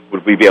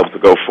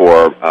go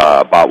for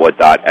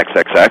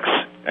botwa.xxx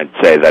and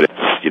say that it's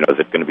is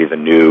it going to be the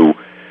new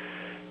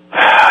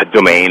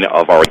domain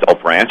of our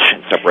adult branch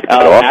and separate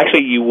that off?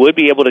 Actually, you would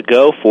be able to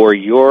go for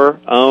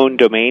your own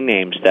domain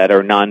names that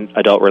are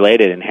non-adult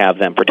related and have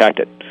them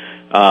protected.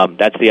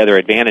 That's the other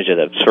advantage of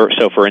it.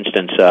 So for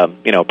instance,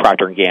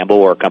 Procter & Gamble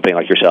or a company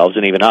like yourselves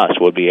and even us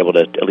would be able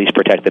to at least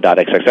protect the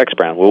 .xxx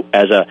brand.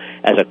 As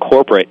a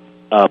corporate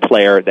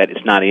player that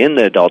is not in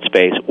the adult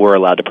space, we're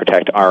allowed to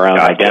protect our own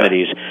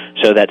identities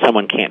so that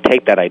someone can't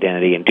take that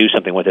identity and do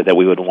something with it that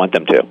we wouldn't want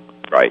them to.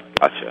 Right,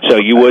 gotcha. So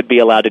you would be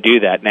allowed to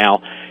do that.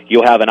 Now,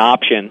 you'll have an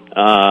option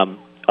to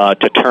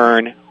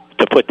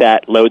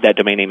load that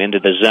domain name into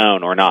the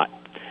zone or not.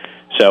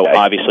 So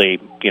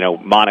obviously,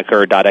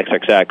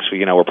 moniker.xxx,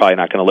 we're probably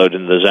not going to load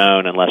into the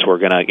zone unless we're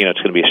going to,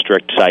 it's going to be a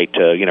strict site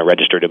to,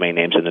 register domain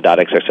names in the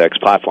 .xxx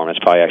platform. That's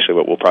probably actually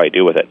what we'll probably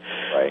do with it.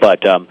 Right.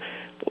 But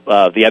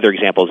the other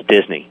example is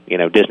Disney.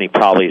 Disney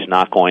probably is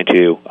not going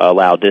to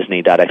allow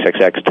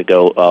Disney.xxx to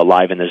go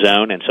live in the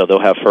zone, and so they'll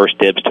have first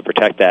dibs to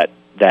protect that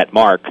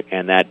mark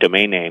and that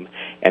domain name,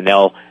 and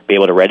they'll be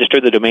able to register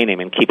the domain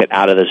name and keep it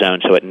out of the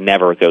zone so it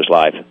never goes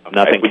live. Okay.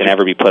 Nothing can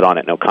ever be put on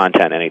it, no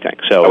content, anything.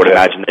 So I would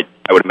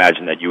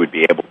imagine that you would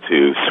be able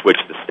to switch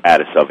the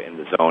status of in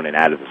the zone and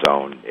out of the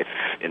zone if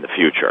in the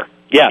future.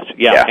 Yes,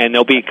 yeah. And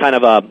there'll be kind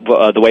of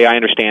the way I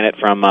understand it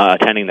from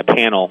attending the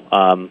panel,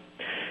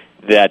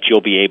 that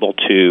you'll be able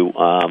to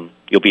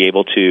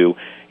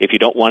if you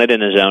don't want it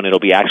in the zone, it'll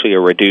be actually a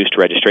reduced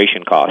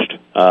registration cost.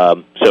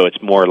 So it's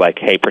more like,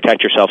 hey,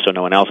 protect yourself so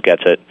no one else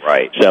gets it.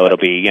 Right. So it'll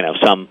be,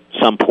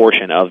 some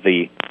portion of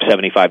the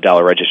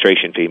 $75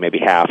 registration fee, maybe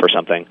half or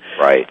something.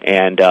 Right.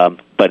 And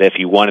but if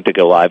you wanted to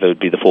go live, it would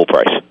be the full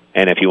price.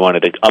 And if you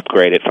wanted to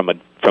upgrade it from a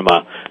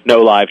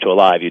no live to a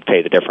live, you'd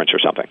pay the difference or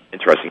something.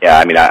 Interesting. Yeah,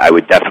 I mean, I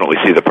would definitely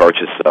see the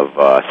purchase of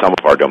some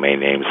of our domain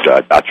names,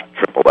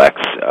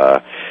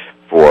 .xxx,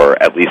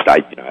 for at least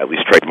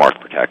trademark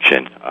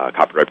protection,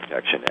 copyright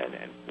protection,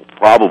 and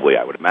probably,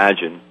 I would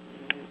imagine,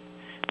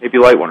 maybe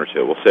light one or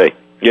two. We'll see.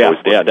 Yeah,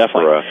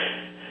 definitely.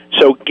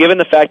 So, given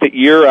the fact that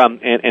you're, I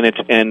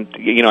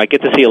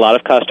get to see a lot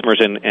of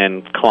customers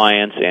and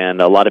clients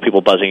and a lot of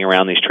people buzzing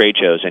around these trade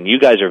shows, and you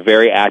guys are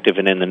very active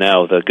and in the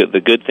know.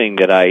 The good thing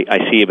that I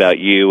see about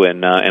you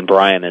and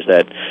Brian is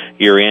that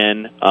you're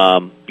in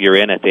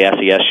at the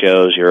SES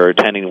shows, you're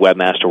attending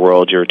Webmaster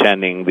World, you're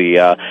attending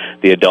the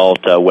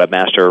adult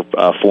Webmaster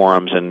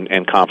forums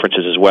and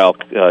conferences as well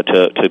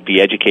to be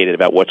educated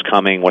about what's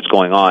coming, what's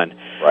going on.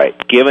 Right.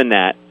 Given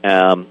that,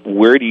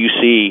 where do you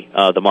see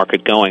the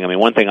market going? I mean,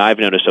 one thing I've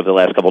noticed over the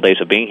last couple of days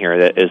of being here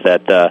is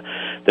that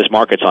this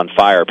market's on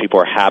fire.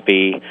 People are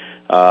happy.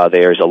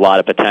 There's a lot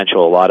of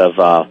potential, a lot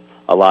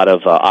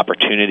of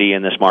opportunity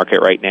in this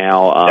market right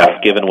now,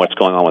 given what's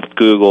going on with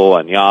Google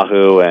and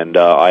Yahoo. And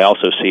I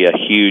also see a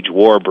huge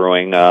war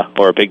brewing,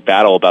 or a big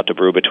battle about to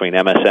brew between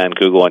MSN,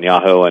 Google, and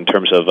Yahoo in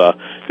terms of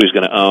who's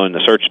going to own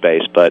the search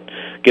space. But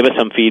give us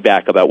some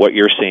feedback about what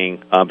you're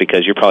seeing,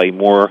 because you're probably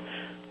more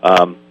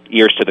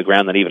ears to the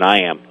ground than even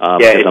I am.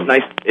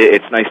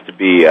 It's nice to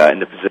be in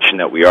the position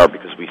that we are,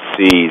 because we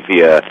see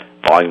via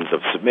volumes of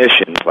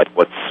submissions like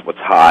what's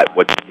hot,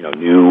 what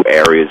new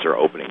areas are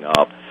opening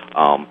up.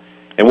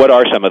 And what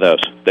are some of those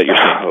that you're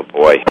seeing? Oh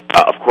boy!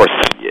 Of course,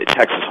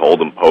 Texas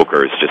Hold'em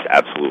poker is just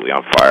absolutely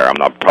on fire. I'm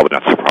probably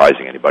not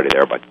surprising anybody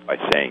there by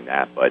saying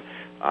that, but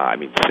I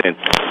mean, since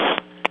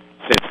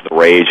the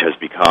rage has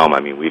become, I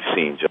mean, we've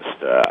seen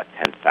just a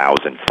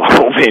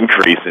 10,000-fold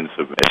increase in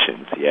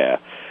submissions. Yeah.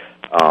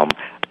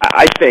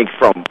 I think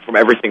from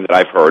everything that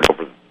I've heard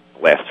over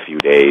the last few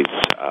days,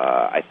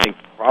 I think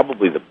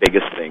probably the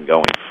biggest thing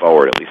going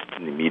forward, at least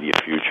in the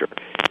immediate future,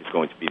 is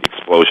going to be the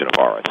explosion of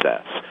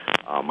RSS.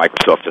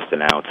 Microsoft just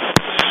announced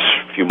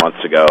a few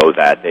months ago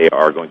that they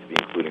are going to be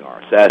including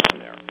RSS in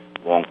their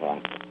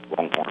Longhorn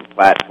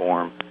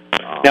platform.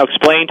 Now,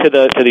 explain to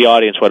the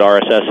audience what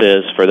RSS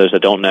is for those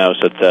that don't know,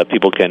 so that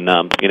people can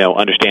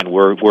understand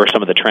where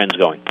some of the trends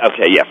going.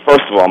 Okay, yeah.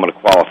 First of all, I'm going to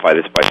qualify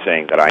this by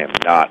saying that I am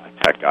not a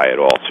tech guy at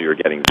all. So you're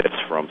getting this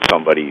from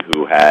somebody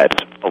who has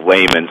a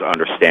layman's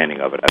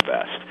understanding of it at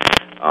best.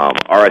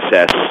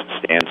 RSS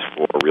stands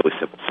for really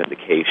simple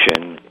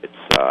syndication.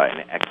 It's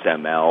an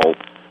XML.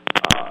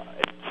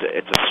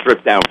 It's a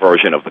stripped down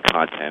version of the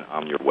content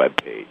on your web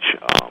page,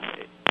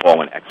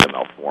 all in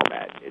XML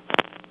format. It's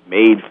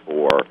made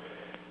for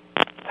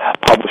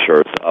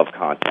publishers of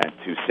content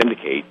to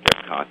syndicate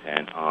their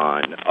content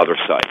on other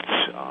sites,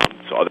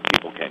 so other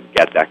people can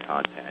get that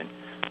content.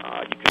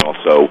 You can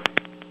also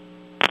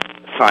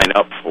sign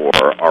up for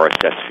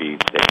RSS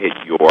feeds to hit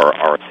your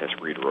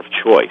RSS reader of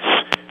choice,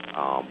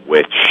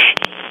 which,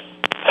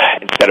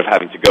 instead of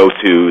having to go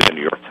to the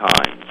New York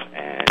Times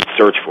and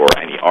search for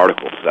any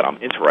articles that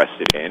I'm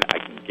interested in, I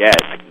can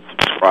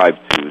subscribe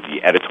to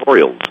the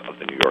editorials of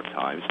the New York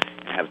Times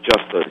and have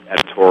just the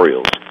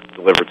editorials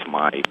delivered to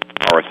my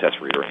RSS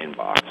reader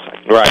inbox.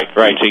 Right.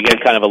 So you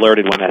get kind of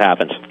alerted when that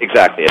happens.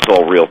 Exactly. It's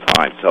all real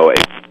time. So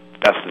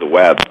Best of the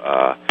Web,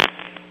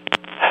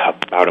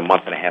 about a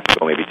month and a half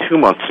ago, maybe 2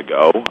 months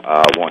ago,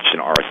 launched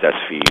an RSS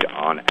feed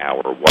on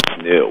our What's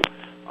New.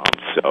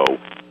 So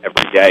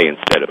every day, if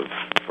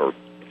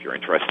you're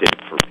interested,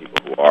 for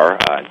people who are,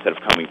 instead of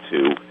coming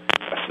to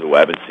Best of the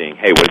Web and seeing,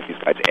 hey, what did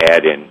these guys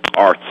add in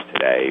arts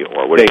today,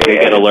 or what did they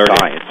add in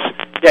science?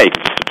 Yeah, you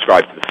can just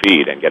subscribe to the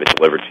feed and get it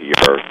delivered to your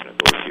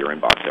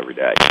inbox every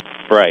day.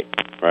 Right.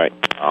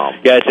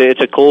 Yeah,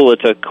 it's a cool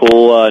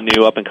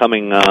new up and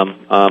coming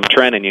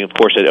trend, and of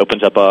course it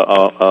opens up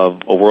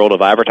a world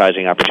of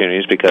advertising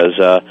opportunities, because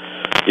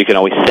you can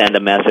always send a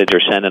message or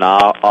send an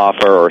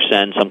offer or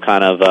send some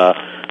kind of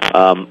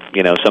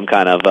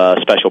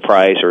special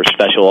price or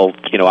special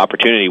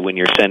opportunity when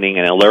you're sending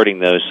and alerting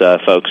those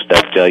folks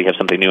that you have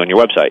something new on your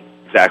website.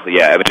 Exactly,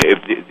 yeah. I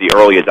mean, the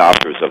early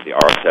adopters of the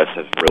RSS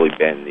have really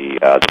been the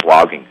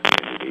blogging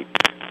community,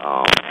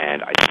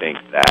 and I think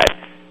that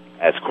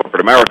as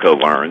corporate America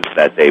learns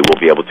that they will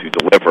be able to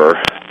deliver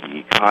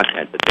the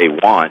content that they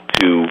want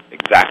to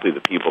exactly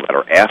the people that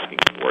are asking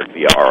for it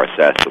via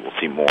RSS, that we'll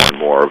see more and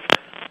more of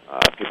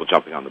people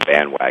jumping on the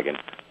bandwagon.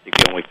 I think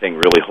the only thing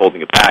really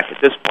holding it back at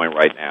this point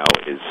right now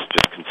is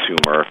just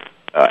consumer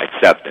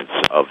acceptance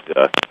of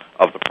the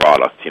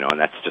product, and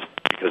that's just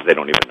because they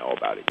don't even know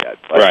about it yet.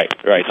 But right.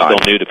 It's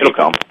still new to people.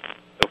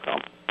 It'll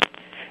come.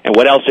 And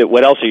what else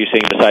are you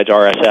seeing besides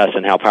RSS,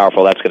 and how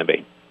powerful that's going to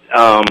be?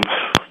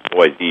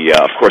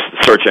 Of course,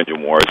 the search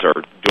engine wars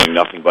are doing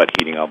nothing but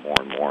heating up more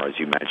and more. As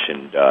you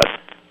mentioned,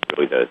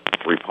 really the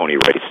three-pony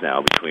race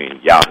now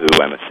between Yahoo,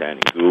 MSN,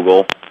 and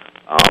Google.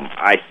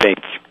 I think,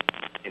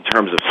 in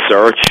terms of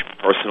search,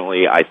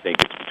 personally, I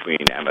think it's between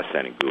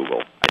MSN and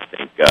Google. I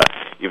think,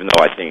 even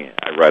though I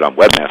read on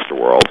Webmaster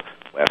World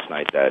last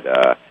night that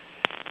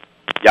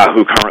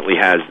Yahoo currently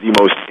has the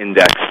most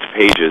indexed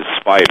pages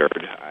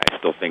spidered, I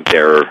still think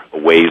they're a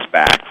ways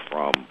back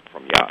from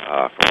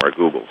where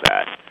Google's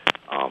at.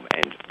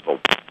 And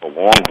the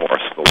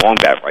long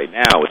bet right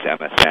now is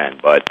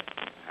MSN, but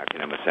how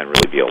can MSN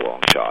really be a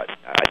long shot?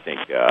 I think,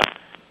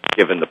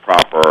 given the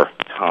proper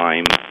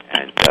time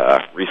and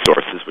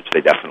resources, which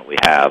they definitely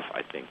have,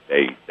 I think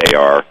they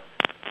are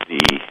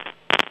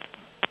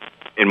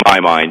in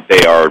my mind,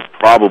 they are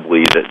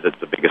probably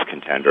the biggest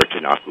contender to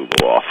knock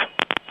Google off.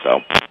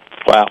 So,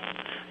 wow.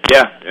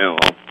 Yeah,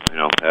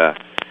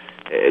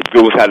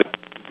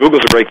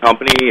 Google's a great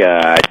company.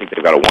 I think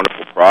they've got a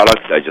wonderful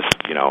product.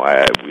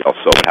 We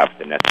also have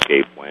the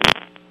Netscape when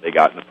they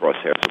got in the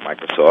crosshairs with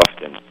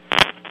Microsoft, and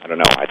I don't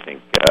know. I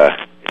think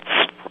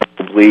it's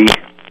probably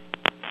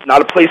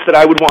not a place that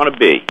I would want to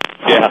be.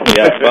 Yeah.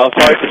 Well,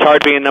 it's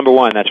hard being number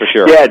one, that's for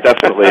sure. Yeah, it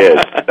definitely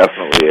is.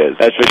 Definitely is.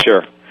 That's for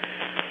sure.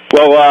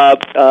 Well,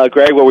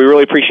 Greg, we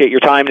really appreciate your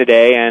time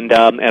today, and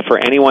for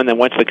anyone that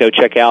wants to go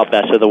check out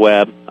Best of the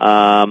Web,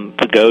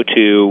 go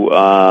to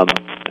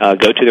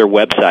their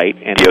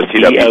website and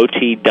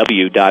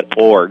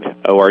botw.org,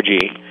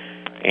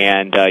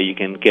 and you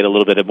can get a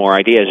little bit of more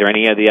ideas. Is there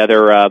any of the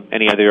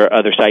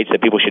other sites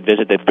that people should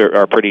visit that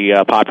are pretty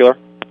popular?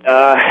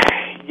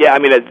 Yeah, I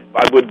mean,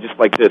 I would just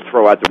like to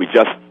throw out that we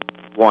just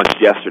launched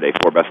yesterday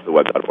for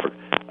bestoftheweb.org,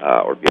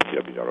 or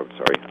botw.org,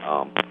 sorry,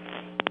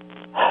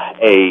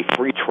 a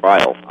free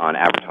trial on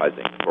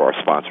advertising for our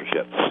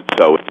sponsorships.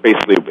 So it's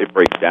basically, it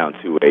breaks down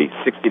to a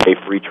 60-day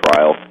free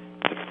trial.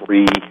 It's a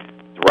free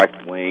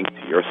direct link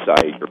to your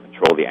site. You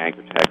control the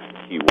anchor text, the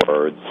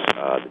keywords,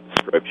 the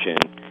description,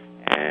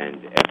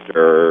 and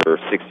after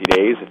 60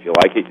 days, if you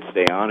like it, you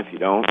stay on. If you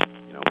don't,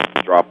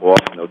 drop off,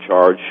 no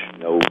charge,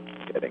 no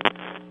getting.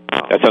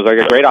 That sounds like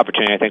a great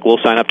opportunity. I think we'll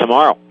sign up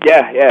tomorrow.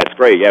 Yeah, it's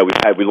great. Yeah,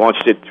 we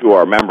launched it to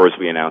our members.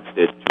 We announced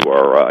it to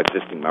our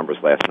existing members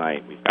last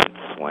night. We've got it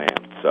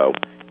slammed. So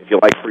if you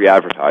like free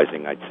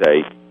advertising, I'd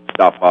say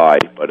stop by,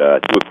 but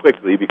do it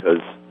quickly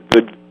because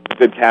good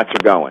cats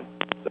are going.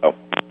 So.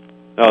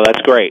 Oh,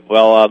 that's great.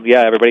 Well,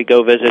 everybody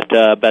go visit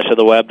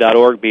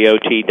bestoftheweb.org,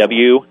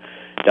 BOTW.org.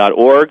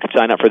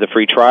 Sign up for the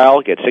free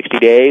trial. Get 60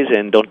 days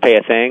and don't pay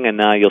a thing, and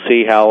you'll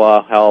see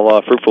how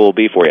fruitful it will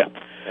be for you.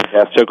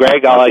 Fantastic. So,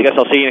 Greg, I guess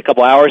I'll see you in a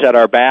couple hours at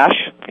our bash,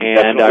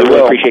 and I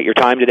really appreciate your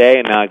time today,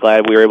 and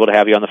glad we were able to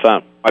have you on the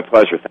phone. My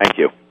pleasure. Thank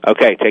you.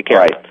 Okay, take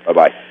care. All right.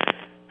 Bye-bye.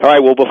 All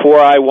right, well, before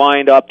I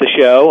wind up the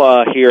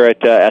show here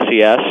at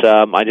SES,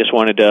 I just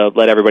wanted to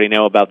let everybody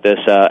know about this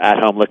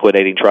at-home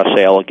liquidating trust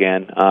sale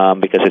again,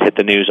 because it hit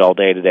the news all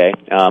day today.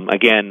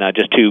 Again,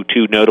 just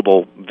two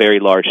notable, very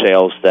large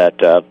sales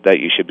that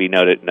you should be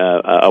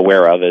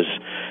aware of is,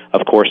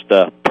 of course,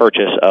 the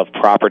purchase of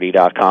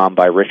Property.com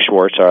by Rick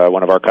Schwartz,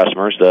 one of our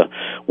customers, the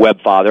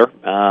web father,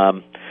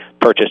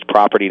 purchased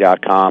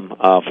Property.com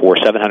for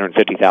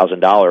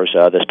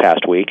 $750,000 this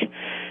past week.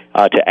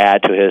 To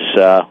add to his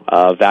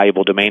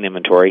valuable domain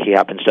inventory. He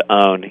happens to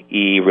own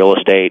eReal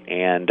Estate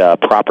and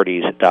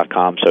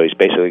Properties.com, so he's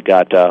basically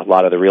got a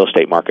lot of the real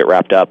estate market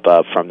wrapped up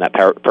from that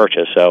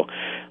purchase. So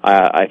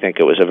I think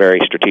it was a very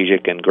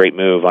strategic and great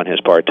move on his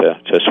part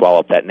to swallow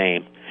up that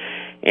name.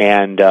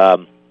 And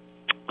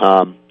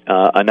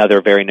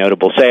another very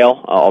notable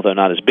sale, although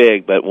not as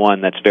big, but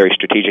one that's very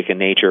strategic in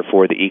nature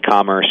for the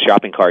e-commerce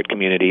shopping cart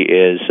community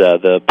is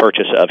the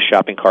purchase of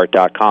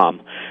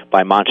shoppingcart.com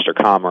by Monster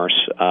Commerce.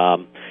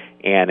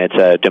 And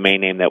it's a domain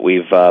name that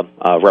we've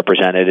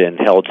represented and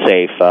held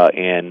safe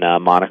in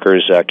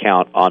Moniker's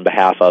account on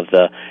behalf of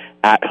the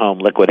At-Home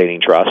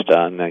Liquidating Trust.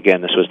 And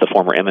again, this was the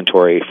former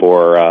inventory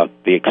for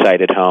the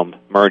Excited Home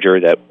merger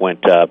that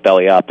went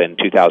belly up in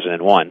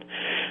 2001.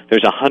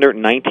 There's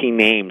 119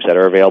 names that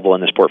are available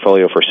in this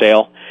portfolio for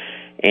sale,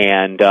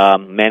 and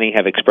many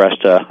have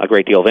expressed a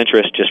great deal of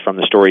interest just from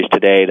the stories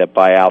today to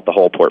buy out the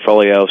whole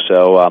portfolio.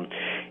 So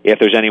if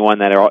there's anyone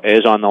that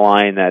is on the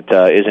line that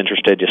is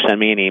interested, just send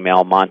me an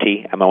email,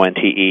 Monte,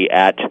 M-O-N-T-E,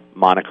 at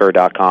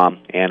moniker.com,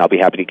 and I'll be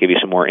happy to give you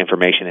some more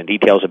information and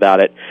details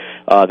about it.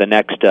 The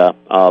next,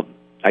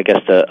 I guess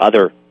the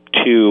other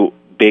two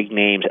big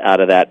names out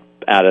of that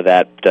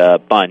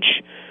bunch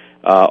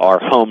are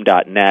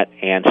Home.net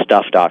and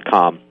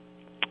Stuff.com.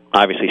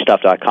 Obviously,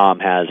 Stuff.com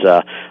has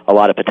a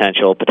lot of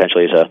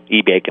potentially as an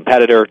eBay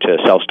competitor to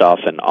sell stuff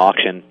and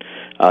auction.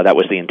 That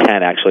was the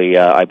intent, actually,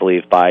 I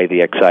believe, by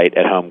the Excite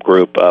at Home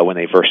group when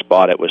they first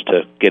bought it, was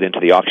to get into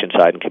the auction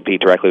side and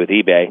compete directly with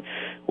eBay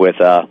with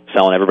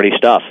selling everybody's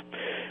stuff.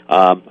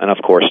 And of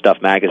course,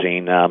 Stuff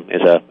Magazine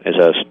is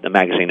a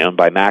magazine owned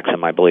by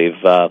Maxim, I believe,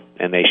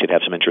 and they should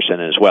have some interest in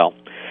it as well.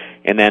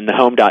 And then the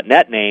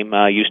Home.net name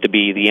used to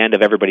be the end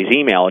of everybody's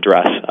email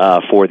address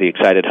for the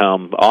Excited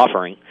Home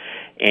offering.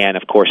 And,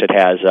 of course, it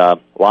has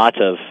lots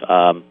of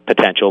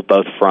potential,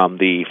 both from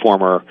the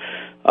former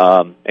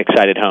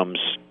Excited Homes,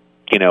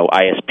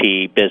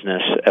 ISP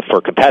business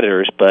for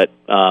competitors, but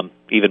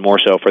even more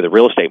so for the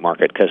real estate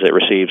market, because it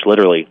receives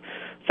literally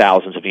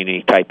thousands of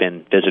unique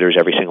type-in visitors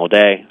every single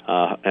day.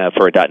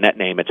 For a .net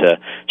name, it's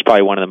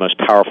probably one of the most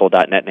powerful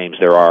 .net names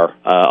there are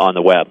on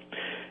the web.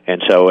 And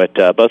so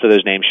both of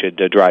those names should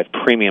drive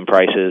premium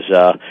prices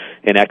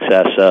in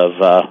excess of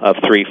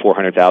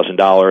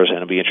 $300,000-$400,000, and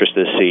I'll be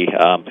interested to see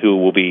who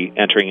will be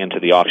entering into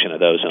the auction of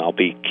those, and I'll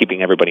be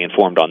keeping everybody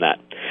informed on that.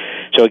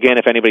 So again,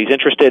 if anybody's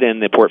interested in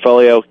the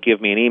portfolio,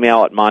 give me an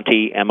email at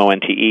Monte,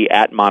 M-O-N-T-E,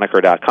 at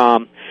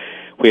moniker.com.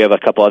 We have a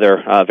couple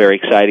other very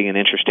exciting and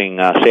interesting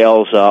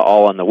sales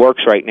all in the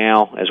works right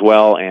now as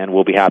well, and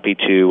we'll be happy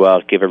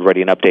to give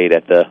everybody an update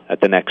at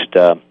the next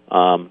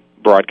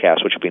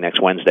broadcast, which will be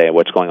next Wednesday,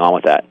 what's going on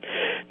with that.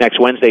 Next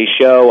Wednesday's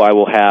show, I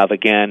will have,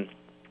 again,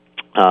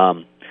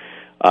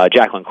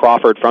 Jacqueline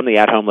Crawford from the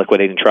At Home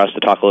Liquidating Trust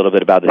to talk a little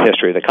bit about the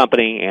history of the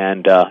company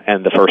and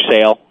the first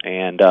sale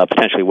and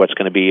potentially what's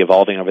going to be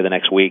evolving over the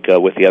next week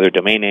with the other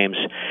domain names.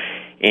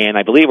 And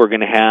I believe we're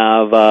going to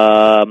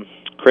have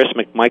Chris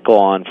McMichael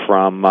on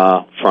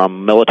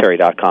from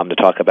military.com to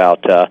talk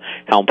about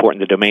how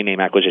important the domain name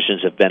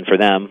acquisitions have been for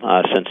them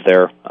since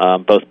they're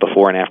both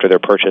before and after their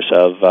purchase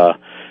of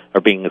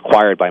or being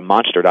acquired by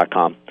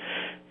Monster.com.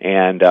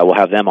 And we'll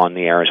have them on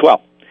the air as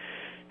well.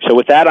 So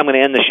with that, I'm going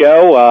to end the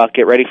show.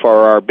 Get ready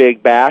for our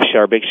big bash,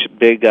 our big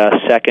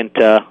second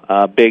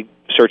big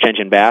search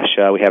engine bash.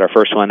 We had our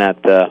first one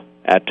at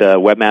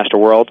Webmaster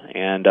World,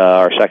 and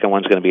our second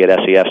one's going to be at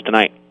SES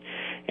tonight.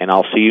 And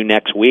I'll see you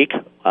next week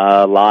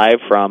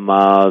live from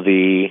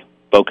the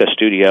Boca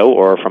studio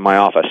or from my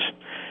office.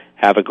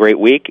 Have a great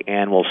week,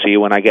 and we'll see you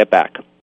when I get back.